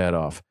gobbling its head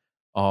off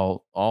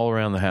all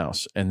around the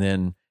house. And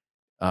then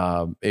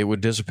it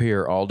would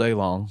disappear all day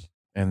long,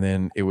 and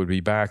then it would be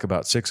back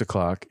about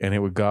 6:00, and it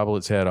would gobble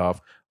its head off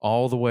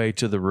all the way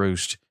to the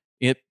roost.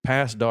 It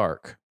past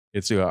dark.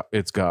 It's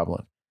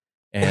gobbling.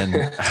 And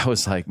I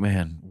was like,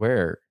 man,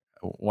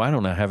 why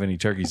don't I have any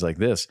turkeys like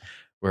this?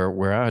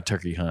 where I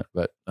turkey hunt,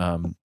 but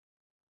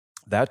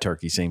that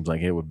turkey seems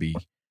like it would be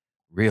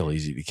real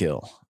easy to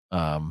kill.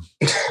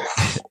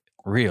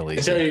 Real easy.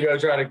 Until you go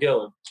try to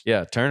kill him.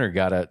 Yeah, Turner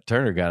got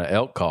a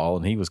elk call,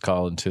 and he was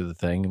calling to the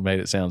thing and made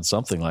it sound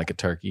something like a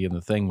turkey, and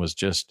the thing was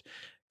just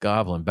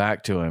gobbling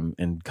back to him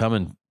and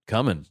coming.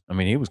 I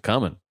mean, he was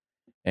coming,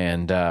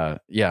 and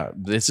yeah,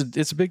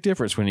 it's a big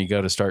difference when you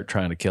go to start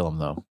trying to kill them,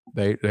 though.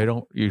 They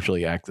don't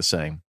usually act the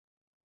same.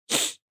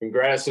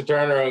 Congrats to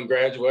Turner on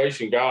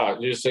graduation.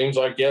 God, it just seems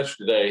like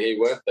yesterday he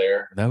went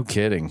there. No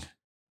kidding.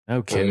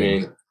 I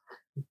mean,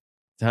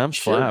 times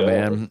sure fly,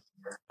 does.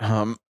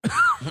 man.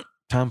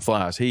 Time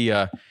flies.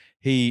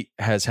 He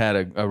has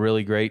had a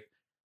really great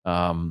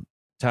time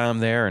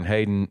there, and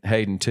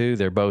Hayden too.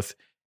 They're both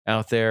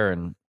out there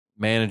and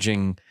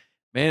managing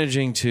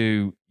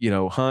to,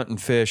 hunt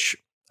and fish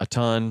a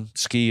ton,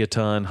 ski a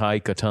ton,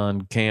 hike a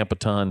ton, camp a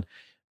ton,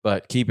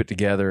 but keep it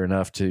together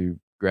enough to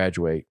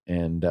graduate.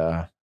 And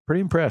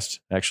pretty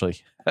impressed,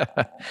 actually.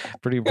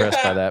 Pretty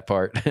impressed by that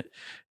part.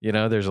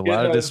 There's a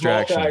lot of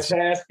distractions.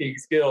 Multitasking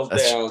skills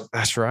down.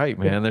 That's right,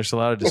 man. There's a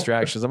lot of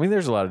distractions. I mean,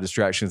 there's a lot of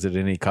distractions at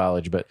any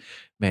college, but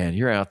man,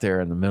 you're out there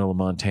in the middle of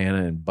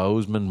Montana, in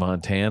Bozeman,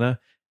 Montana.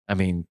 I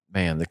mean,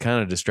 man, the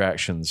kind of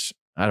distractions,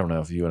 I don't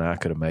know if you and I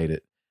could have made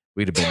it.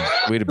 We'd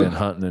have been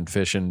hunting and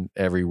fishing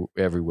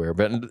everywhere.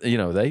 But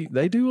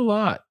they do a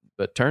lot.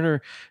 But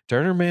Turner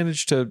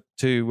managed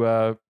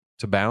to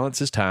balance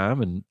his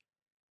time, and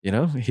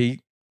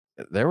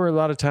there were a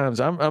lot of times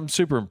I'm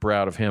super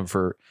proud of him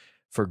for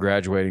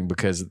graduating,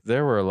 because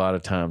there were a lot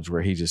of times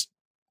where he just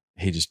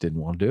didn't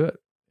want to do it.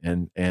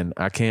 And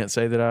I can't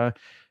say that I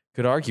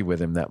could argue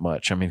with him that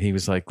much. I mean, he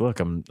was like,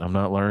 look, I'm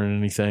not learning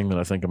anything that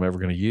I think I'm ever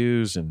going to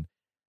use, and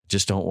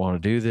just don't want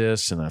to do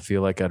this. And I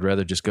feel like I'd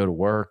rather just go to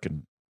work.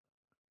 And,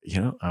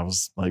 I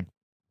was like,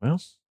 well,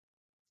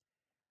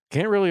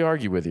 can't really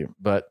argue with you,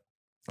 but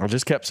I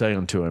just kept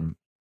saying to him,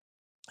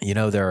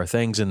 there are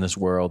things in this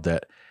world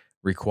that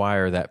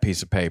require that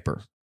piece of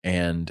paper.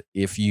 And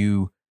if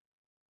you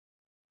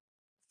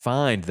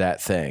find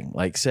that thing,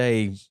 like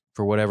say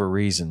for whatever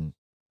reason,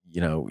 you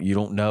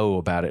don't know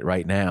about it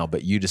right now,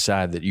 but you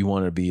decide that you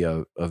want to be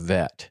a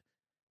vet.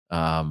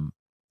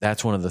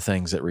 That's one of the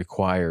things that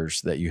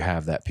requires that you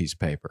have that piece of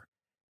paper.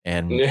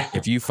 And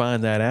if you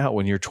find that out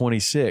when you're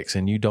 26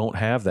 and you don't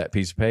have that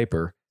piece of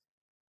paper,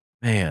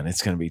 man,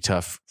 it's going to be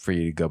tough for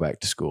you to go back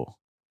to school.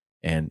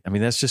 And I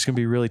mean, that's just going to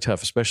be really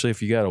tough, especially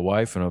if you got a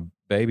wife and a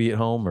baby at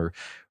home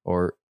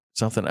or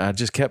something. I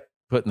just kept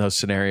putting those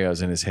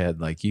scenarios in his head.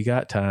 Like, you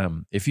got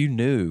time. If you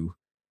knew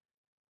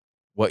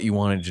what you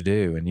wanted to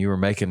do and you were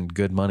making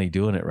good money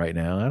doing it right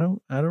now,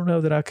 I don't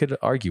know that I could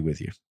argue with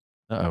you.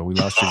 Uh-oh, we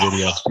lost your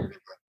video.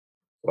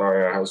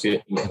 Sorry, I was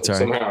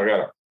somehow I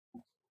got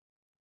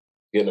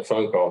getting a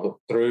phone call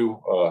through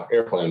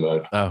airplane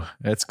mode. Oh,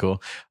 that's cool.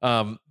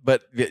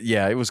 But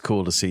yeah, it was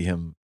cool to see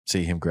him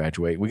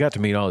graduate. We got to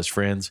meet all his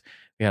friends.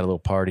 We had a little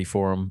party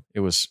for him.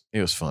 It was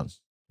fun.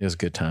 It was a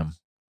good time.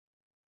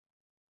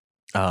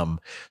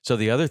 So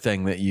the other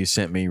thing that you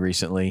sent me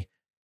recently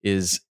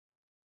is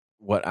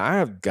what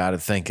I've got to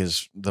think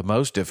is the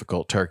most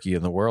difficult turkey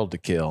in the world to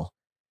kill.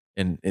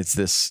 And it's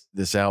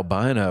this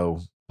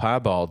albino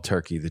piebald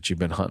turkey that you've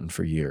been hunting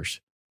for years.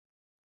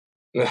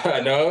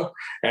 No,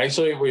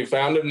 actually, we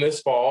found him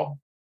this fall.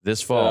 This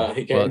fall.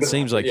 Well, it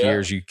seems like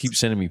years. You keep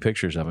sending me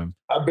pictures of him.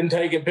 I've been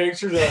taking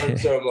pictures of him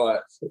so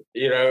much.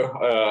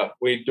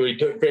 We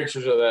took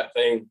pictures of that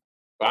thing.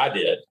 I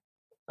did.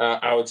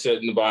 I would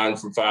sit in the blind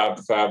from 5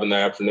 to 5 in the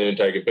afternoon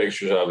taking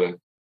pictures of him,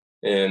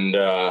 and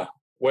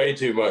way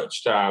too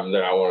much time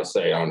that I want to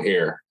say on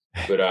here.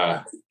 But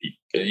I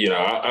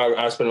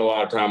spent a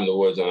lot of time in the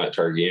woods on that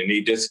turkey, and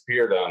he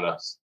disappeared on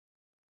us.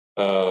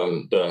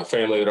 The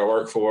family that I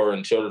work for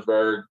in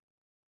Childersburg,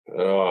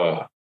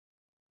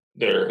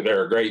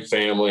 they're a great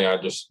family.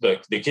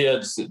 The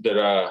kids that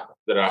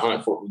I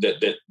hunt for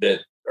that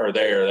are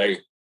there.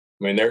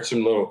 They're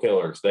some little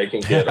killers. They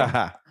can get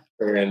them,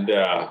 and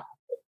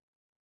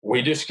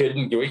we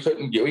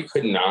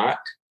could not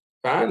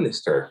find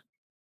this turkey.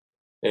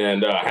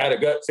 And I had a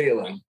gut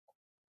feeling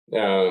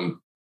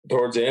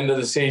towards the end of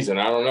the season.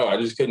 I don't know. I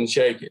just couldn't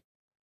shake it.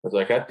 I was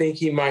like, I think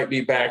he might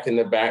be back in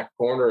the back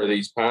corner of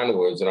these pine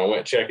woods. And I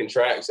went checking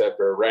tracks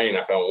after a rain.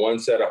 I found one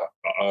set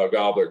of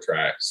gobbler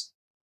tracks.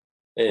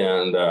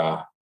 And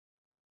I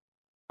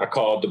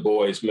called the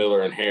boys,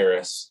 Miller and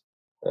Harris.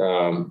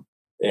 And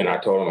I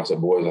told them, I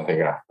said, boys, I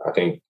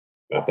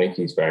think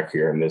he's back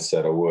here in this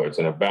set of woods.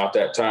 And about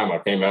that time, I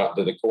came out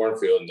to the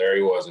cornfield, and there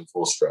he was in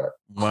full strut.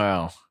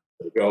 Wow.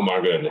 Oh,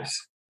 my goodness.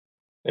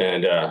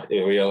 And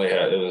it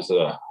was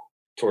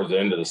towards the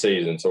end of the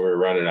season, so we were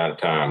running out of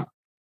time.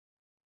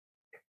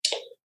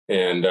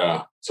 And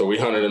so we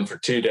hunted him for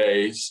 2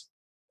 days,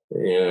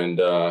 and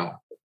the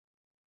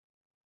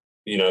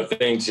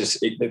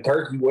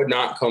turkey would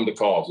not come to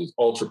calls. He was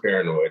ultra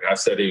paranoid. I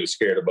said he was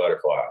scared of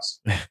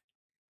butterflies,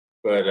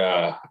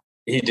 but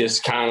he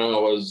just kind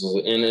of was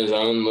in his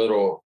own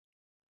little.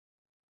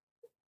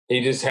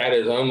 He just had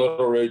his own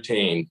little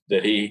routine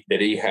that he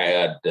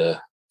had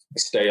to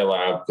stay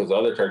alive, because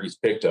other turkeys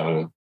picked on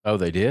him. Oh,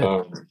 they did?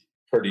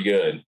 Pretty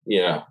good.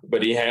 Yeah.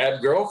 But he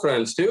had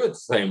girlfriends too at the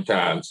same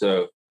time.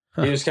 So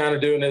he was kind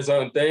of doing his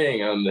own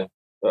thing on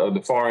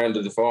the far end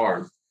of the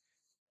farm.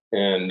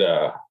 And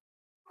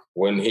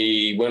when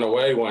he went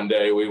away one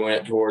day, we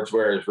went towards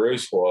where his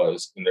roost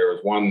was, and there was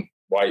one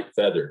white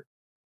feather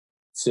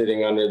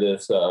sitting under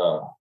this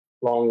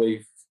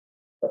longleaf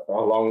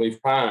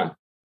pine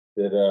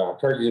that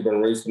turkeys have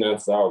been roosting in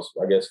since I was,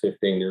 I guess,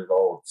 15 years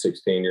old,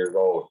 16 years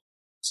old.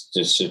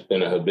 It's just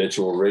been a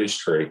habitual roost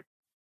tree.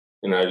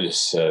 And I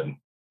just said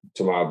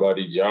to my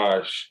buddy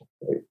Josh,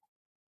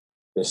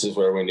 this is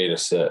where we need to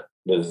sit.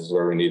 This is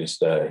where we need to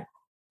stay.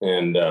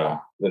 And the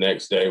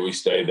next day we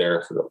stayed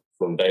there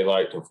from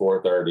daylight to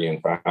 4:30,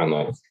 and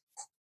finally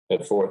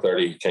at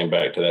 4:30 he came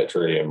back to that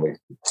tree, and we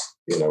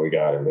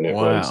got him. And it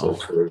was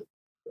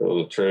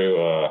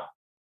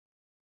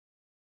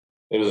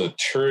a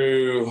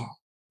true,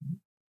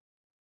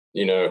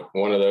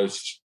 one of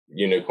those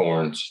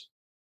unicorns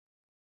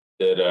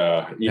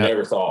that you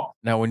never thought.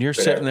 Now, when you're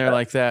sitting there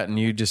like that and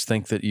you just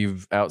think that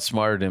you've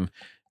outsmarted him,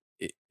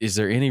 is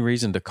there any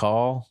reason to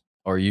call,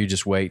 or are you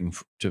just waiting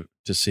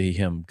to see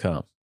him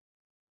come?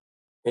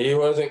 He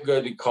wasn't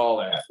good to call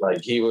at.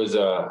 Like, he was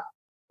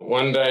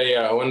one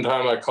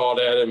time I called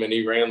at him and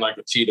he ran like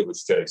a cheetah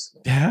was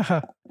chasing him.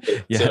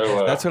 Yeah.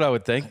 So, that's what I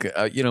would think.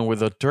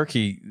 With a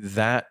turkey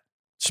that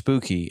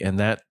spooky and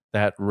that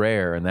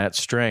rare and that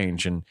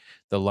strange, and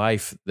the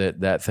life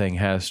that thing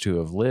has to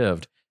have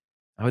lived,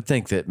 I would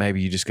think that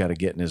maybe you just got to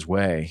get in his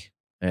way.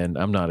 And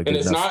I'm not a good And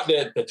it's enough. not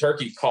that the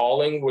turkey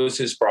calling was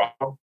his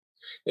problem.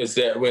 It's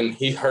that when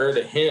he heard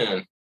a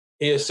hen,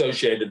 he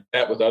associated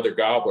that with other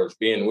gobblers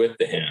being with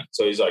the hen.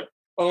 So he's like,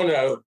 oh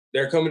no,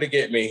 they're coming to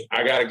get me.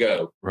 I got to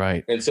go.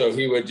 Right. And so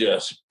he would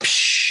just,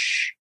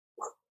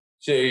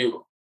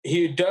 so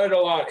he did a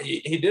lot.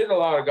 He did a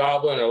lot of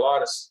gobbling, a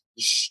lot of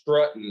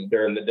strutting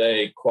during the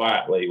day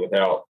quietly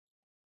without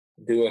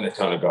doing a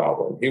ton of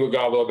gobbling. He would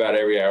gobble about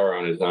every hour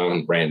on his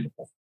own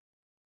randomly.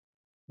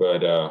 But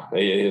that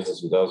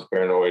was a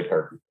paranoid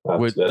turkey.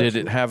 Did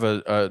it have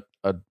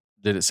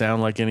did it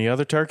sound like any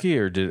other turkey,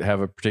 or did it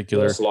have a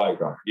particular? Just like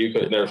you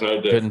could. There's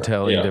no difference. Couldn't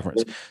tell any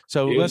difference.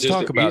 So let's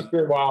talk about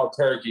Eastern wild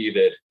turkey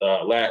that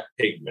lacked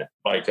pigment,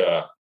 like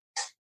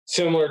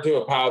similar to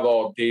a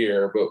piebald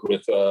deer, but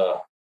with a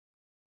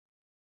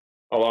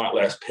lot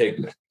less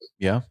pigment.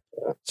 Yeah.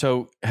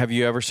 So have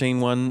you ever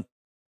seen one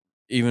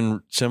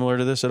even similar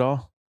to this at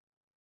all?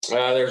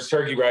 There's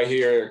turkey right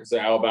here. It's an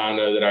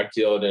albino that I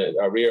killed at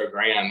Rio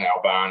Grande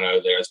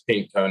albino. There's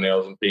pink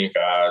toenails and pink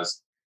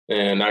eyes.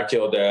 And I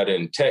killed that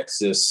in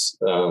Texas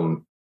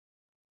in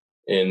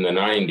the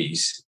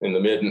 90s, in the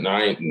mid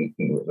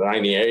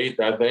 98,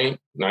 I think,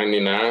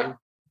 99.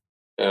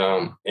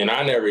 And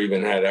I never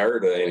even had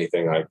heard of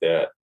anything like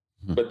that.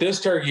 But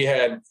this turkey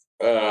had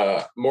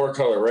more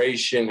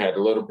coloration, had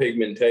a little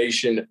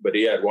pigmentation, but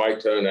he had white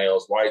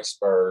toenails, white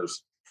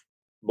spurs,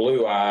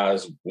 blue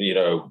eyes,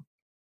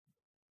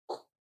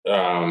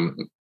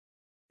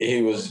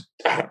 he was,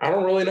 I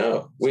don't really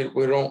know. We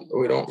don't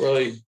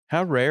really.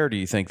 How rare do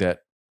you think that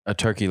a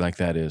turkey like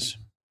that is?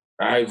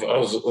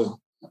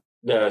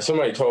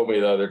 Somebody told me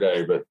the other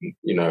day, but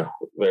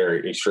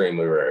they're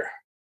extremely rare.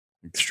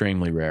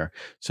 Extremely rare.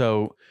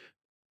 So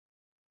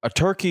a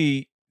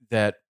turkey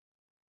that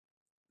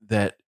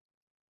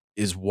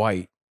is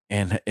white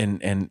and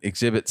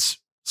exhibits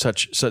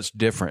such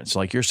difference,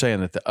 like you're saying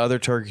that the other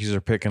turkeys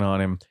are picking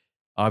on him.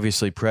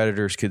 Obviously,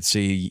 predators could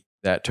see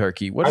that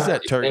turkey. What is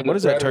that turkey? What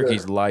is that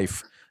turkey's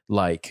life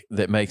like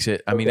that makes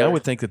it? I mean, I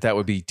would think that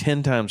would be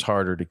 10 times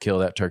harder to kill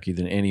that turkey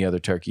than any other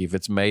turkey if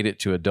it's made it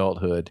to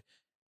adulthood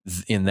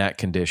in that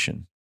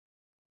condition.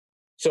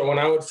 So when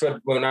I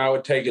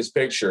would take his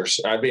pictures,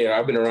 I've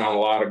been around a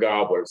lot of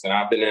gobblers, and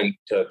I've been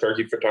into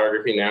turkey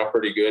photography now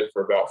pretty good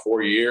for about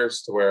 4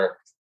 years, to where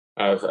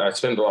I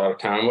spend a lot of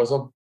time with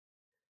them,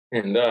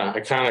 and I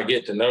kind of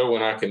get to know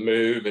when I can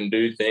move and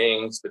do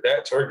things. But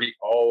that turkey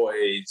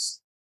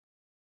always,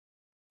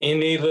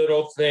 any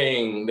little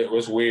thing that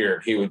was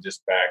weird, he would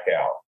just back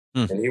out,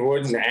 and he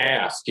wouldn't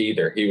ask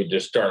either. He would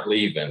just start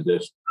leaving,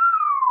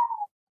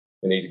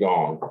 and he's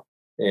gone.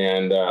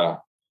 And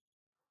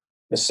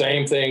the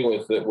same thing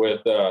with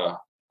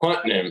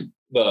hunting him.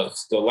 The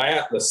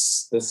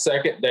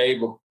second day,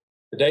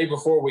 the day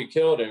before we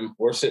killed him,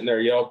 we're sitting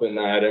there yelping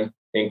at him,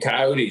 and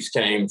coyotes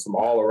came from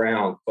all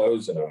around,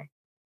 closing him,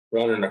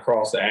 running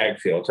across the ag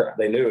field.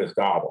 They knew his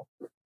gobble,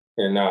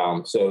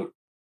 and so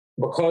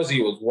because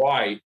he was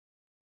white,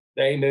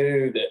 they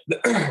knew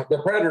that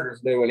the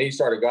predators knew when he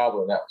started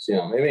gobbling that was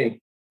him. I mean,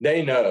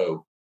 they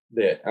know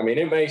that. I mean,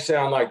 it may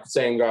sound like the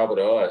same gobble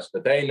to us,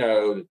 but they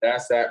know that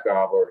that's that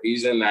gobbler.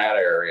 He's in that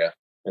area,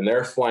 and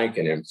they're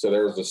flanking him. So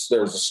there was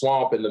a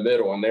swamp in the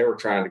middle, and they were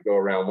trying to go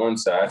around one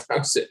side. We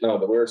were sitting on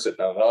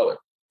the other.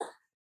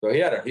 So he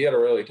had a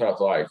really tough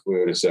life, we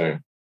would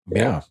assume.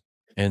 Yeah.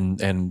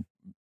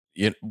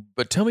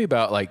 But tell me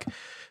about like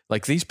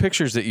these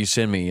pictures that you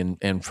send me,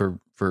 and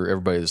for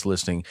everybody that's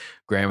listening,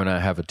 Graham and I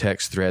have a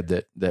text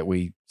thread that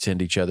we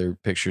send each other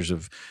pictures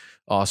of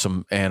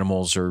awesome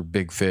animals or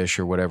big fish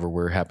or whatever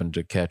we're happened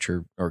to catch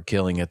or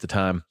killing at the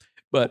time.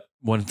 But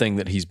one thing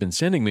that he's been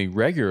sending me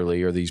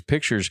regularly are these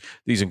pictures,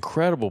 these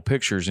incredible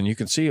pictures, and you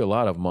can see a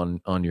lot of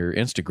them on your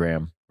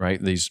Instagram,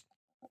 right?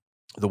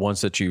 The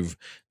ones that you've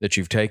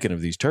taken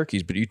of these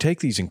turkeys, but you take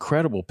these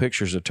incredible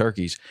pictures of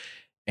turkeys.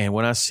 And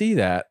when I see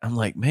that, I'm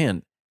like,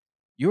 man,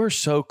 you're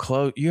so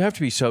close. You have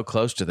to be so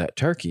close to that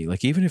turkey.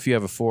 Like, even if you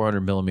have a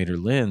 400 millimeter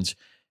lens,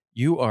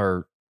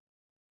 you're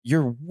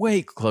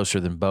way closer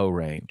than bow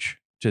range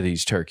to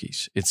these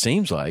turkeys. It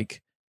seems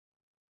like.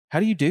 How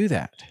do you do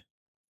that?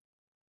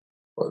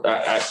 Well,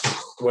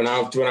 when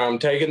I'm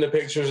taking the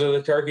pictures of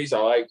the turkeys, I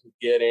like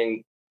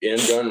getting in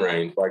gun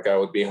range, like I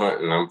would be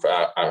hunting.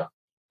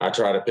 I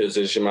try to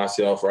position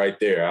myself right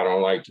there. I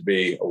don't like to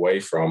be away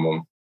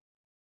from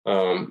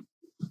them.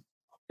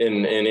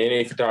 In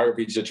any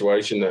photography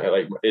situation,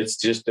 like, it's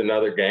just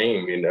another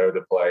game,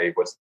 to play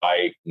with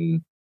light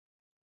and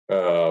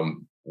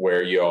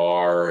where you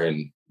are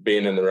and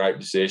being in the right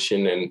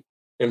position. And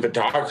in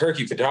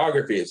turkey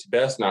photography, it's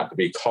best not to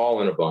be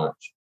calling a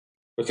bunch,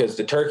 because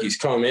the turkeys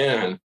come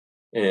in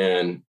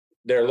and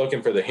they're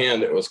looking for the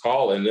hen that was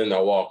calling, then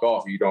they'll walk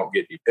off. You don't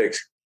get any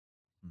pictures.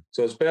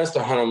 So it's best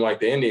to hunt them like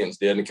the Indians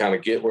did and kind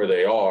of get where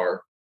they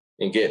are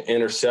and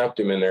intercept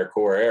them in their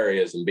core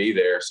areas and be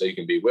there so you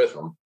can be with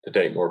them to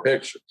take more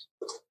pictures.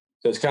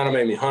 So it's kind of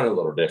made me hunt a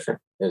little different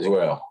as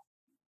well.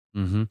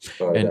 Mm-hmm.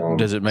 But, and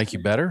does it make you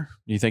better?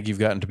 Do you think you've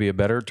gotten to be a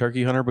better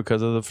turkey hunter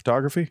because of the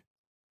photography?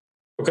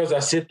 Because I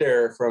sit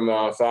there from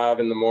 5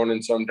 in the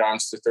morning,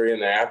 sometimes to 3 in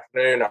the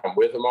afternoon. I'm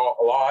with them a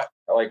lot.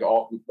 I'm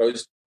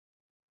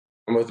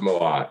with them a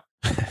lot.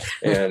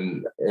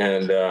 and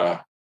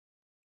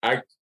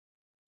I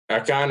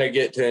kind of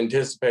get to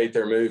anticipate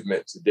their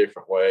movements a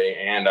different way.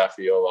 And I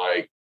feel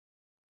like,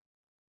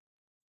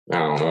 I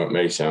don't know, it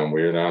may sound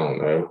weird. I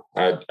don't know.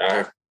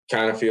 I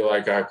kind of feel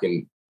like I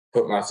can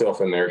put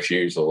myself in their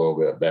shoes a little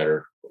bit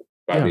better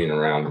by being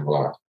around them a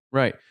lot.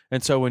 Right.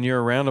 And so when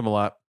you're around them a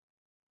lot,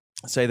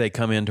 say they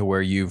come into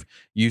where you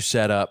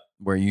set up,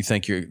 where you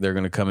think they're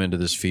going to come into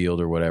this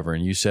field or whatever,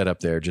 and you set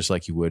up there just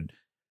like you would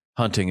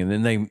hunting, and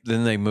then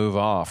they move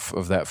off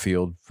of that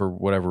field for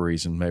whatever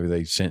reason. Maybe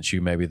they sense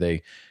you, maybe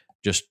they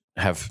just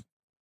have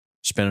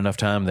spent enough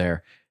time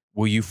there.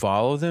 Will you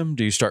follow them?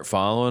 Do you start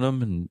following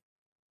them and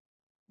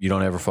you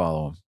don't ever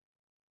follow them?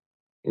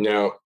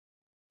 No,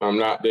 I'm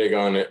not big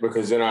on it,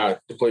 because then I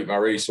deplete my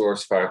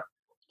resource. If I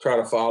try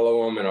to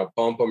follow them and I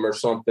bump them or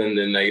something,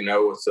 then they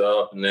know what's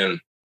up. And then,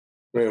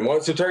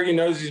 once the turkey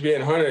knows he's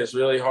being hunted, it's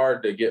really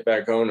hard to get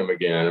back on him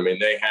again.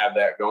 They have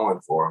that going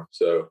for them.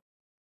 So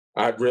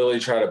I'd really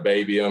try to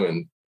baby them,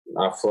 and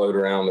I float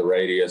around the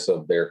radius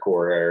of their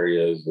core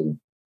areas and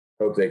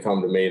hope they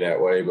come to me that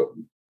way. But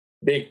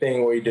big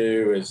thing we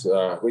do is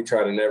we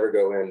try to never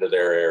go into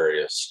their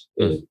areas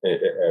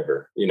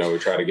ever. We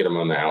try to get them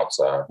on the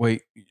outside.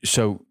 Wait,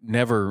 so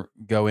never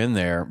go in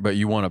there, but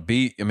you want to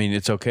be,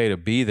 it's okay to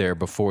be there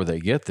before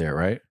they get there,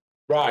 right?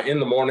 Right. In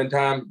the morning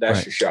time,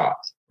 that's your shot.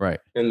 Right.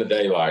 In the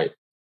daylight.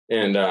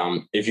 And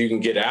if you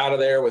can get out of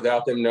there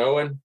without them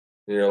knowing,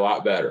 then you're a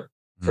lot better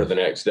for the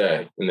next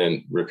day, and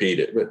then repeat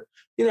it. But,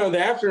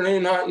 the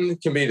afternoon hunting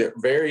can be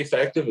very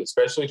effective,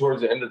 especially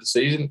towards the end of the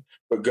season.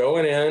 But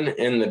going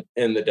in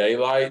the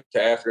daylight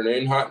to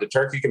afternoon hunt, the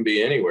turkey can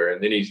be anywhere,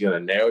 and then he's going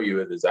to nail you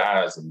with his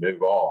eyes and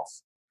move off.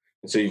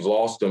 And so you've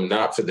lost him,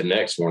 not for the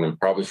next one, and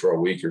probably for a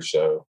week or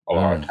so, a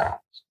lot of times.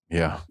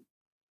 Yeah.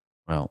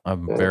 Well,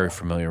 I'm very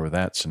familiar with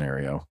that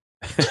scenario.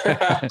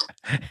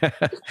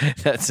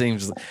 That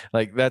seems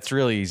like that's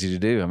really easy to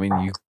do.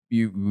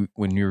 You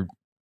when you're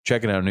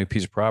checking out a new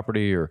piece of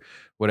property or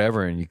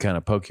whatever, and you kind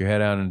of poke your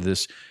head out into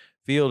this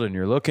field and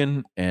you're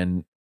looking and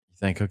you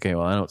think, okay,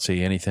 well, I don't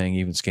see anything,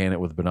 even scan it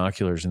with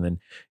binoculars. And then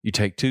you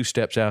take 2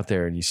 steps out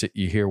there and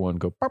you hear one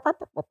go pop, pop,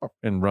 pop, pop, pop,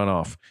 and run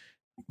off.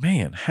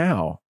 Man,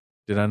 how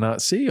did I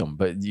not see them?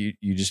 But you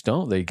just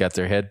don't. They got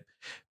their head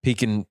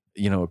peeking,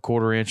 a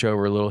quarter inch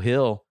over a little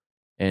hill,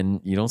 and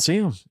you don't see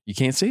them. You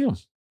can't see them.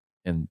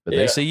 But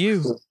they see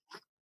you.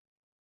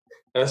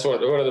 That's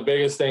one of the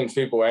biggest things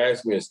people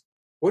ask me is,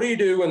 what do you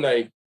do when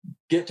they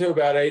get to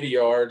about 80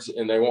 yards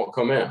and they won't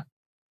come in?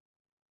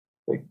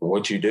 Like,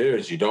 what you do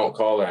is you don't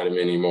call at them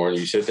anymore, and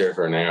you sit there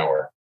for an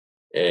hour,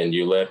 and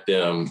you let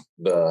their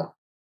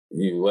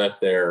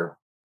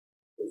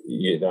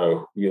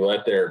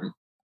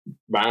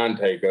mind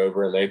take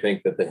over, and they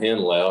think that the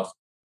hen left,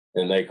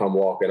 and they come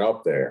walking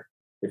up there.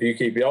 If you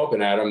keep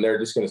yelping at them, they're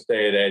just going to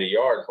stay at 80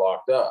 yards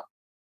locked up.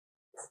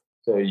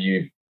 So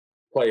you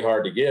play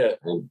hard to get,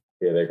 and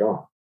here they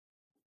go.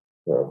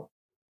 So,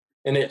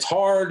 and it's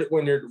hard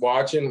when you're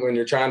watching, when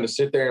you're trying to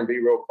sit there and be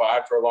real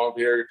quiet for a long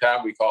period of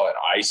time. We call it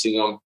icing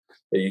them.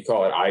 You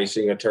call it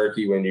icing a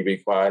turkey when you be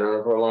quiet on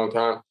it for a long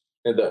time.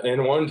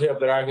 And one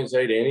tip that I can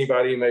say to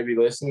anybody who may be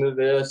listening to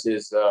this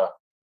is have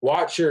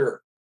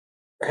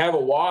a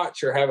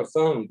watch or have a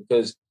phone,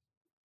 because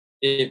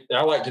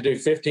I like to do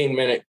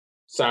 15-minute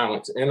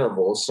silence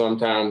intervals.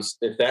 Sometimes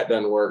if that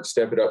doesn't work,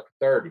 step it up to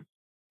 30.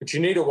 But you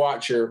need to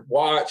watch your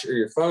watch or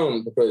your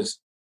phone, because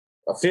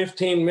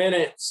 15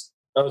 minutes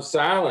of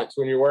silence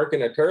when you're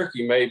working a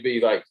turkey may be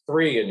like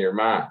 3 in your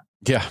mind.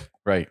 Yeah,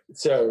 right.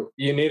 So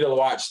you need to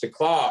watch the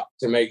clock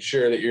to make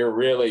sure that you're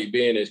really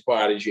being as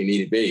quiet as you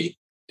need to be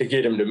to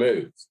get him to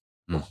move.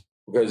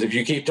 Because if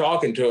you keep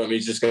talking to him,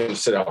 he's just going to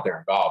sit out there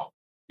and gobble,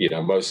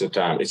 most of the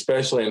time,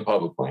 especially in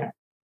public land.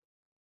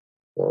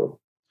 So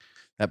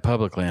that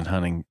public land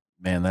hunting,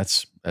 man,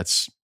 it's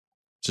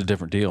a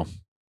different deal.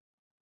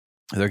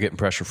 They're getting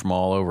pressure from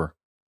all over,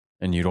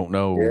 and you don't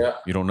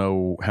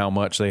know how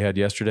much they had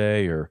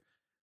yesterday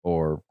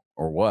or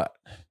what,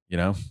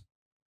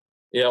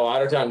 Yeah, a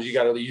lot of times you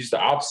got to use the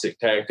opposite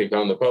tactic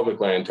on the public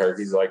land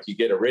turkeys. Like you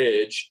get a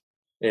ridge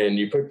and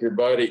you put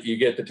you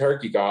get the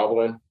turkey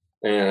gobbling,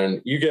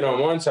 and you get on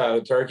one side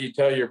of the turkey,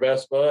 tell your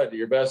best bud,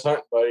 your best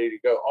hunting buddy to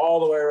go all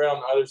the way around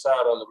the other side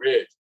on the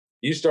ridge.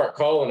 You start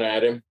calling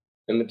at him,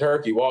 and the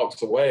turkey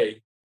walks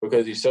away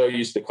because he's so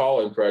used to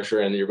calling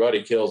pressure, and your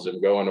buddy kills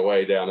him going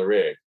away down the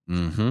ridge.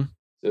 Mm-hmm.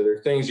 So there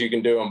are things you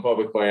can do on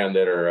public land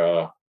that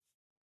are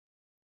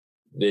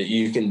that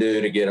you can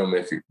do to get them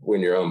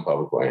when you're on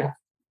public land.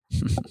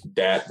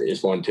 That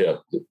is one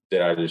tip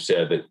that I just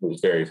said that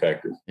was very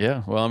effective.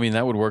 Yeah, well, I mean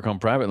that would work on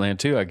private land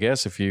too, I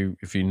guess. If you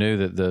knew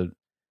that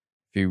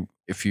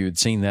if you had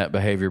seen that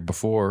behavior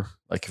before,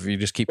 like if you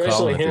just keep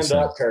especially calling hen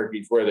up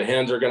turkeys where the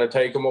hens are going to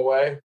take them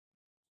away.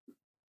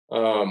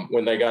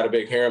 When they got a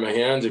big harem of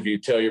hens, if you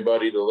tell your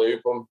buddy to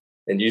loop them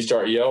and you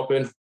start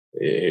yelping,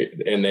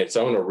 and it's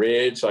on a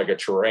ridge, like a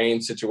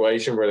terrain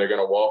situation where they're going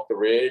to walk the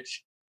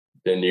ridge,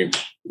 then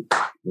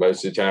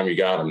most of the time you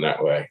got them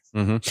that way.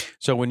 Mm-hmm.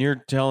 So when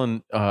you're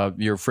telling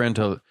your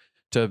friend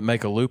to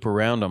make a loop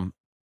around them,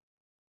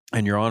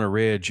 and you're on a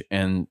ridge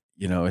and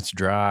it's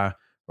dry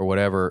or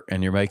whatever,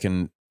 and you're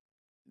making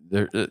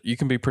you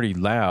can be pretty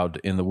loud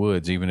in the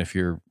woods, even if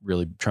you're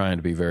really trying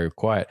to be very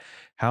quiet.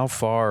 How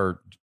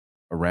far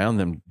around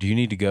them do you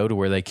need to go to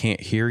where they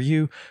can't hear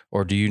you,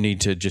 or do you need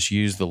to just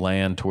use the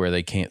land to where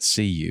they can't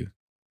see you?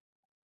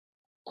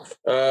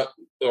 A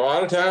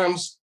lot of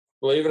times,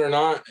 believe it or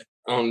not,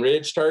 on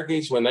ridge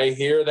turkeys, when they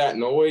hear that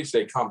noise,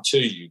 they come to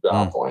you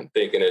gobbling,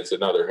 thinking it's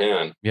another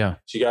hen. Yeah.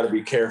 So you got to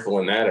be careful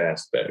in that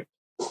aspect.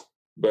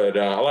 But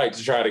I like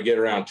to try to get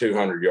around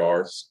 200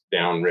 yards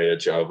down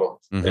ridge of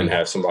them and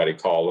have somebody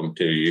call them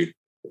to you,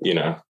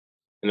 And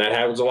that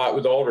happens a lot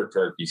with older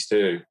turkeys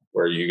too,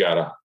 where you got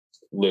to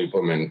loop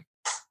them and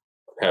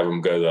have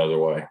them go the other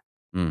way.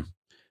 And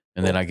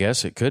then I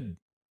guess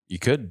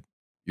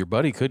your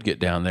buddy could get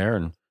down there,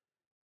 and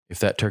if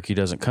that turkey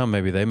doesn't come,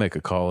 maybe they make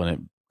a call and it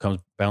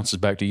bounces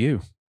back to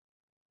you.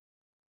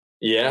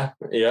 Yeah.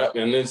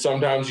 And then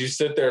sometimes you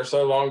sit there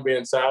so long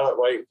being silent,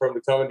 waiting for them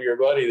to come into your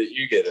buddy that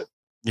you get it.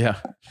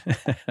 Yeah.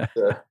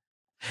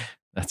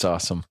 That's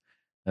awesome.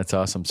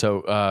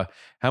 So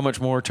how much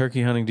more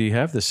turkey hunting do you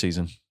have this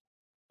season?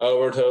 Oh,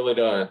 we're totally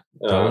done.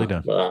 Totally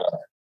done.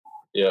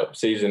 Yep.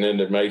 Season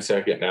ended May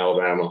 2nd in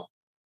Alabama.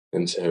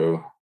 And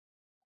so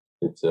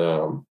it's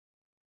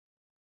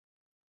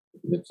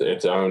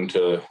owned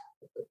to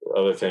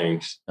other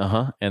things.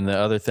 And the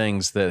other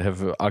things that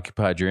have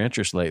occupied your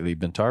interest lately, you've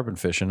been tarpon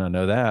fishing. I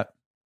know that.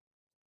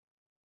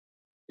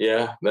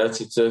 Yeah,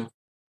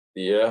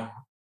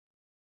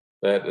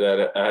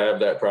 that I have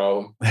that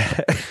problem.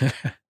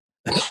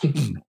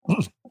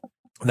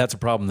 That's a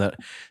problem that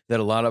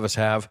a lot of us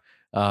have.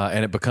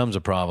 And it becomes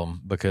a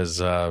problem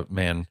because,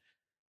 man,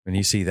 when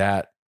you see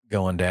that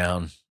going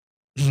down,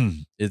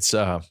 it's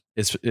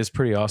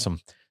pretty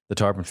awesome. The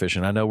tarpon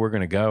fishing. I know we're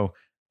going to go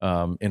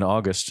in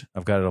August.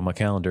 I've got it on my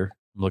calendar.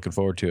 I'm looking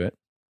forward to it.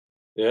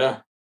 Yeah,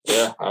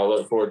 I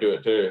look forward to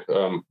it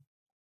too.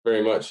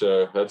 Very much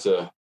so. That's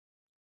an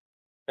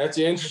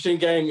interesting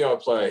game y'all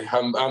play.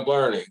 I'm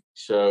learning,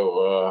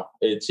 so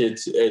it's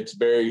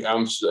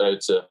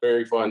a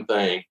very fun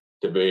thing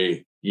to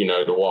be,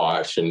 to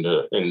watch and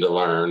to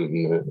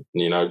learn,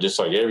 and, just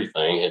like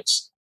everything,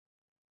 it's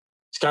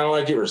kind of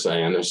like you were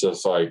saying. It's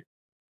just like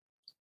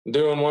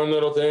doing one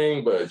little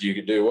thing, but you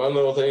could do one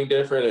little thing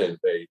different and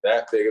make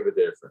that big of a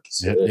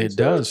difference. It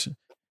does.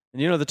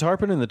 And the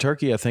tarpon and the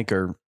turkey, I think,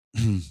 are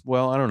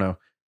well, I don't know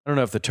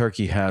if the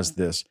turkey has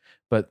this,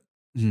 but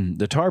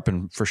the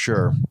tarpon for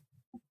sure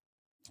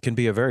can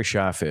be a very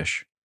shy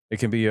fish. It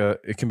can be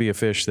a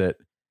fish that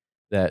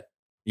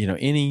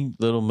any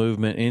little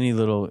movement, any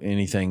little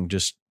anything,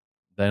 just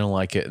they don't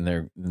like it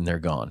and they're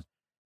gone.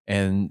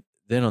 And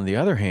then on the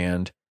other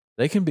hand,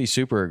 they can be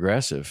super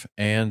aggressive,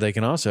 and they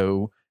can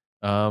also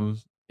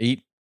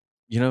eat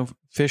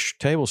fish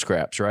table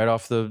scraps right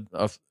off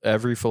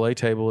every fillet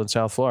table in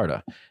South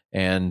Florida.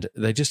 And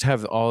they just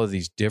have all of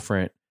these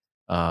different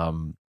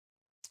kind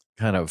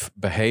of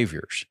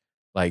behaviors,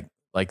 like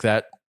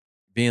that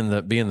being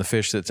the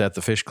fish that's at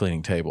the fish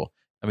cleaning table.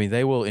 I mean,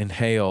 they will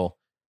inhale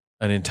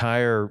an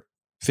entire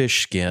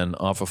fish skin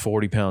off a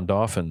 40-pound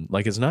dolphin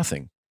like it's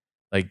nothing.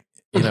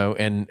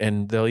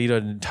 And they'll eat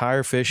an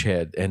entire fish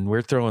head, and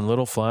we're throwing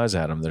little flies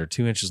at them that are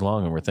 2 inches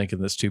long, and we're thinking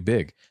that's too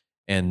big.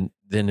 And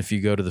then if you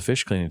go to the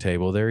fish cleaning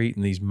table, they're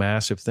eating these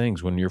massive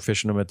things. When you're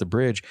fishing them at the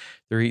bridge,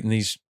 they're eating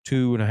these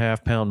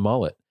 2.5-pound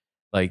mullet,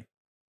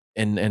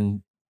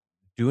 and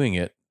doing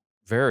it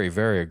very,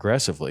 very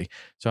aggressively.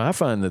 So I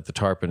find that the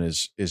tarpon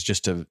is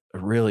just a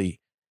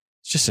really,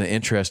 it's just an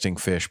interesting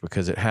fish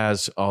because it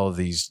has all of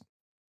these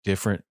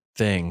different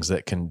things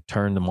that can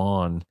turn them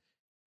on,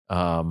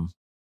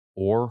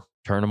 or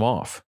turn them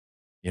off.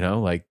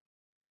 Like,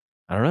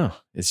 I don't know.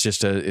 It's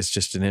just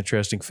an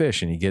interesting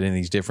fish, and you get in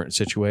these different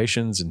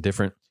situations and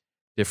different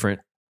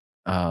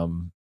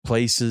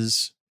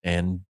places,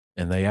 and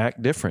they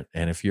act different.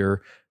 And if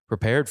you're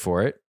prepared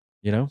for it,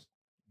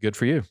 good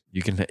for you.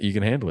 You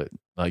can handle it.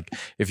 Like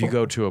if you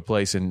go to a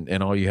place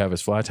and all you have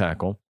is fly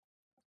tackle,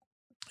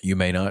 you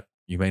may not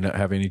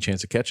have any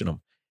chance of catching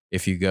them.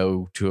 If you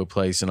go to a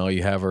place and all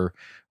you have are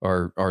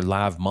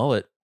live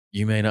mullet,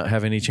 you may not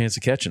have any chance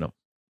of catching them.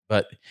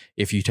 But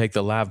if you take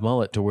the live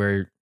mullet to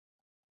where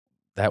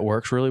that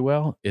works really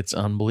well, it's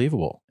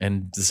unbelievable.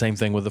 And the same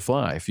thing with the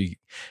fly. If you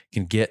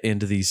can get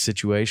into these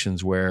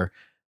situations where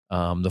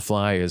the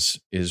fly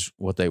is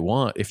what they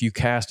want, if you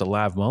cast a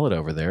live mullet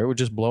over there, it would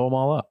just blow them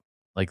all up.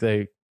 Like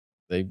they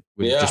would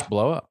just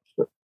blow up.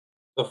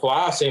 The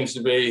fly seems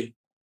to be,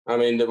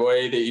 the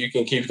way that you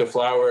can keep the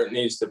fly where it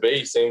needs to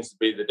be seems to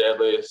be the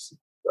deadliest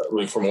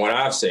from what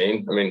I've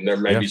seen. There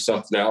may be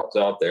something else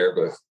out there,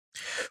 but.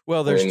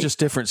 Well, there's just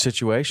different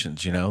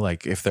situations,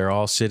 like if they're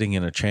all sitting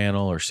in a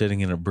channel or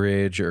sitting in a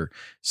bridge or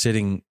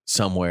sitting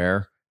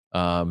somewhere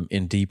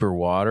in deeper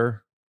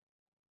water,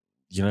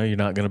 you're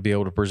not going to be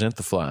able to present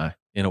the fly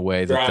in a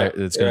way that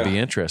that's going to be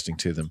interesting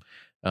to them.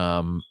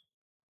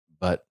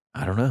 But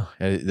I don't know.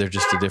 They're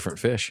just a different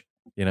fish,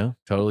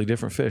 totally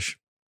different fish.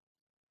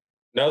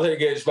 Nothing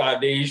gets my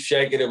knees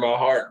shaking and my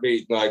heart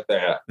beating like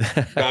that.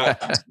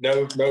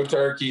 No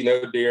turkey,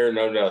 no deer,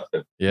 no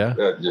nothing.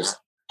 Yeah. Just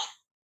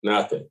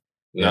nothing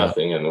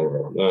in the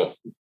world. No.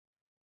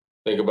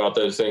 Think about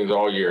those things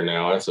all year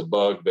now. That's a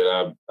bug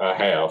that I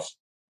have.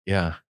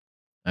 Yeah,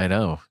 I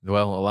know.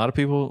 Well, a lot of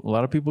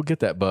people get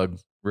that bug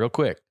real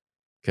quick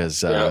because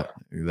there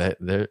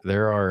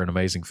are an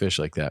amazing fish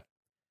like that.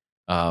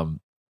 All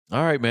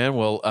right, man.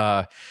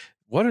 Well,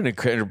 what an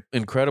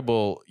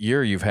incredible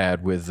year you've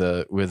had with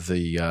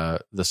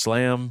the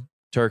slam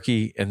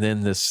turkey and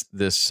then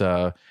this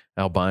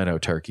albino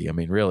turkey.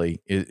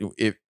 Really,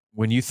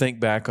 when you think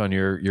back on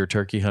your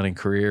turkey hunting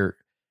career,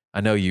 I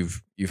know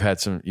you've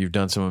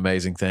done some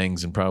amazing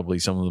things, and probably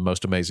some of the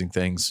most amazing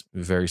things,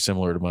 very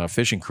similar to my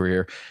fishing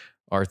career,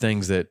 are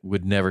things that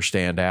would never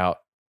stand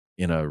out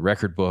in a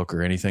record book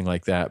or anything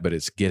like that. But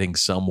it's getting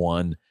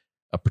someone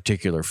a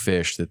particular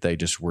fish that they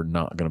just were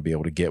not going to be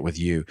able to get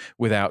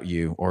without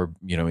you, or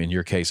in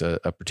your case, a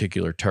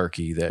particular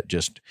turkey that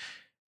just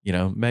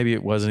maybe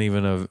it wasn't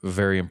even a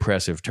very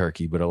impressive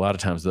turkey, but a lot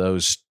of times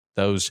those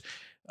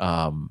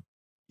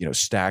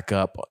stack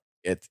up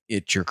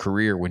at your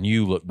career. When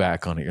you look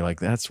back on it, you're like,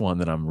 that's one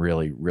that I'm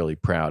really, really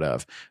proud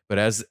of. But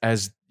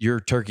as your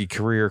turkey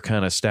career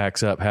kind of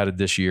stacks up, how did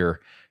this year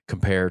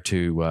compare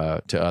to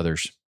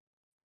others?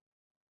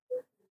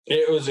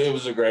 It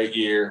was a great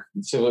year,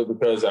 simply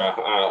because I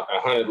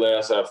hunted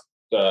less. I've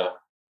a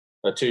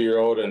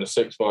 2-year-old and a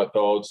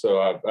 6-month-old,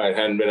 so I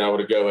hadn't been able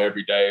to go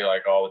every day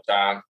like all the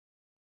time.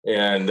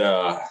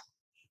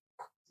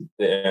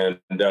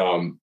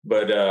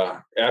 But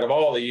out of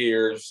all the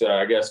years,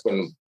 I guess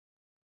when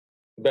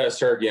the best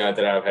turkey hunt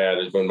that I've had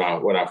is when I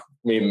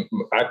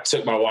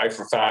took my wife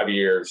for 5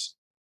 years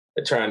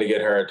trying to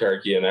get her a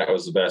turkey, and that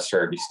was the best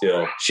turkey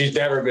still. She's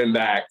never been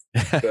back,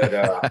 but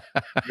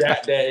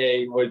that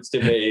day was to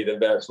me the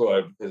best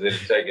one, because it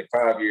had taken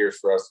 5 years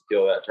for us to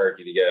kill that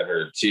turkey to get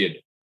her.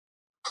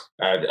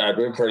 I'd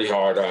been pretty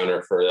hard on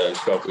her for those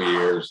couple of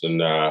years,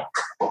 and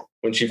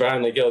when she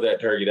finally killed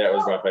that turkey, that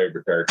was my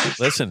favorite turkey.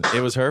 Listen,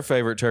 it was her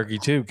favorite turkey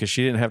too, because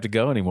she didn't have to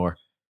go anymore.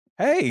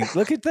 Hey,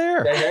 look at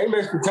there. Hey,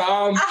 Mr.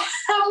 Tom.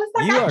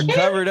 You are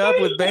covered up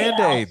with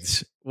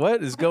Band-Aids.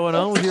 What is going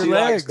on with your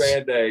legs? Likes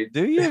Band-Aids.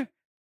 Do you?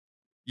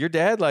 Your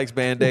dad likes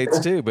Band-Aids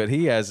too, but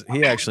he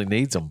actually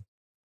needs them.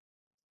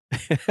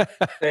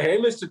 Hey,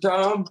 Mr.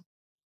 Tom.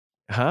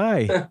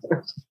 Hi.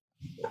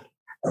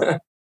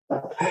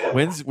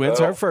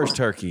 When's our first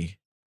turkey?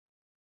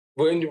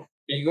 When are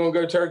you gonna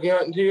go turkey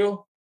hunting,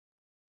 Jill?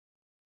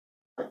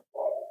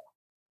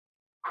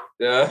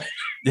 Yeah.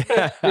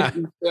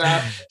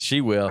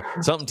 She will.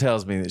 Something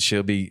tells me that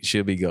she'll be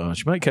going.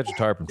 She might catch a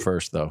tarpon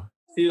first, though.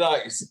 She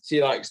likes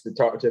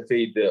to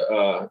feed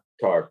the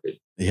tarpon.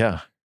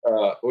 Yeah.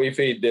 We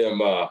feed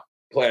them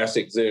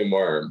plastic Zoom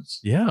worms.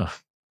 Yeah,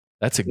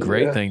 that's a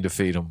great thing to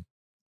feed them.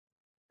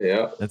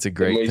 Yeah, that's a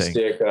great thing. We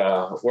stick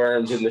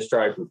worms in the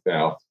striper's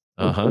mouth.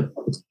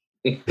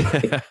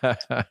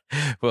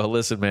 Well,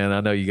 listen, man,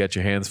 I know you got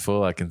your hands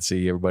full. I can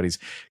see everybody's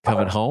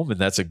coming home, and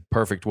that's a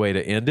perfect way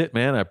to end it,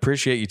 man. I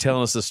appreciate you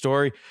telling us the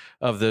story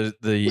of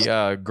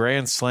the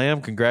Grand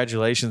Slam.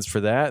 Congratulations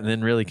for that, and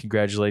then really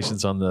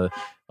congratulations on the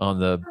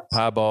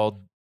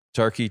piebald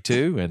turkey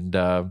too,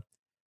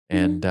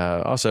 and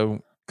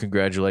also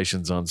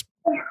congratulations on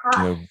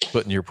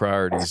putting your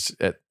priorities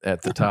at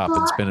the top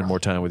and spending more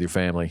time with your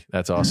family.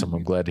 That's awesome.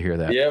 I'm glad to hear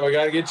that. Yeah, we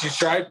got to get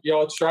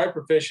y'all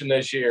striper fishing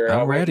this year.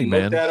 I'm ready,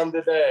 man. Looked at them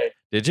today.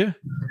 Did you?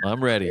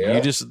 I'm ready.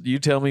 Yeah. You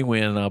tell me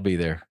when, and I'll be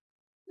there.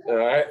 All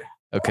right.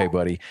 Okay,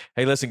 buddy.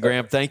 Hey, listen,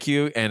 Graham, thank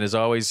you. And as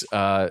always,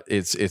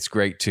 it's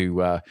great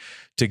to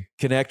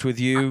connect with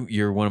you.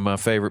 You're one of my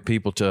favorite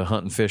people to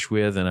hunt and fish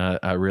with, and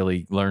I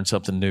really learn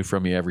something new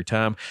from you every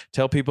time.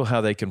 Tell people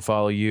how they can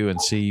follow you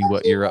and see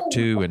what you're up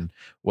to and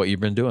what you've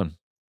been doing.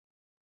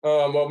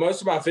 Well,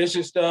 most of my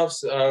fishing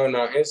stuff's on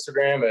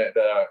Instagram at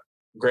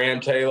Graham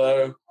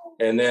Taylor,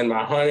 and then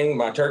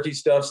my turkey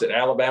stuff's at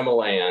Alabama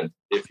Land.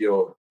 If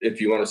you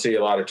want to see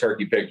a lot of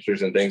turkey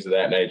pictures and things of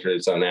that nature,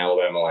 it's on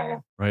Alabama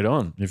Land. Right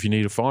on. If you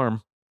need a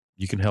farm,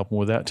 you can help them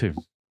with that too.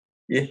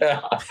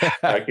 Yeah,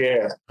 I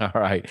can. All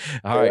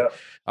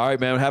right,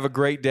 man. Have a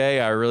great day.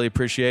 I really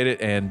appreciate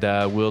it, and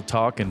we'll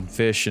talk and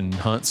fish and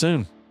hunt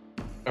soon.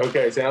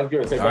 Okay, sounds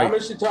good. Say bye,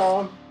 Mr.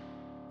 Tom.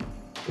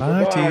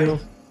 Bye, Teal.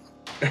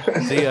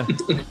 See ya.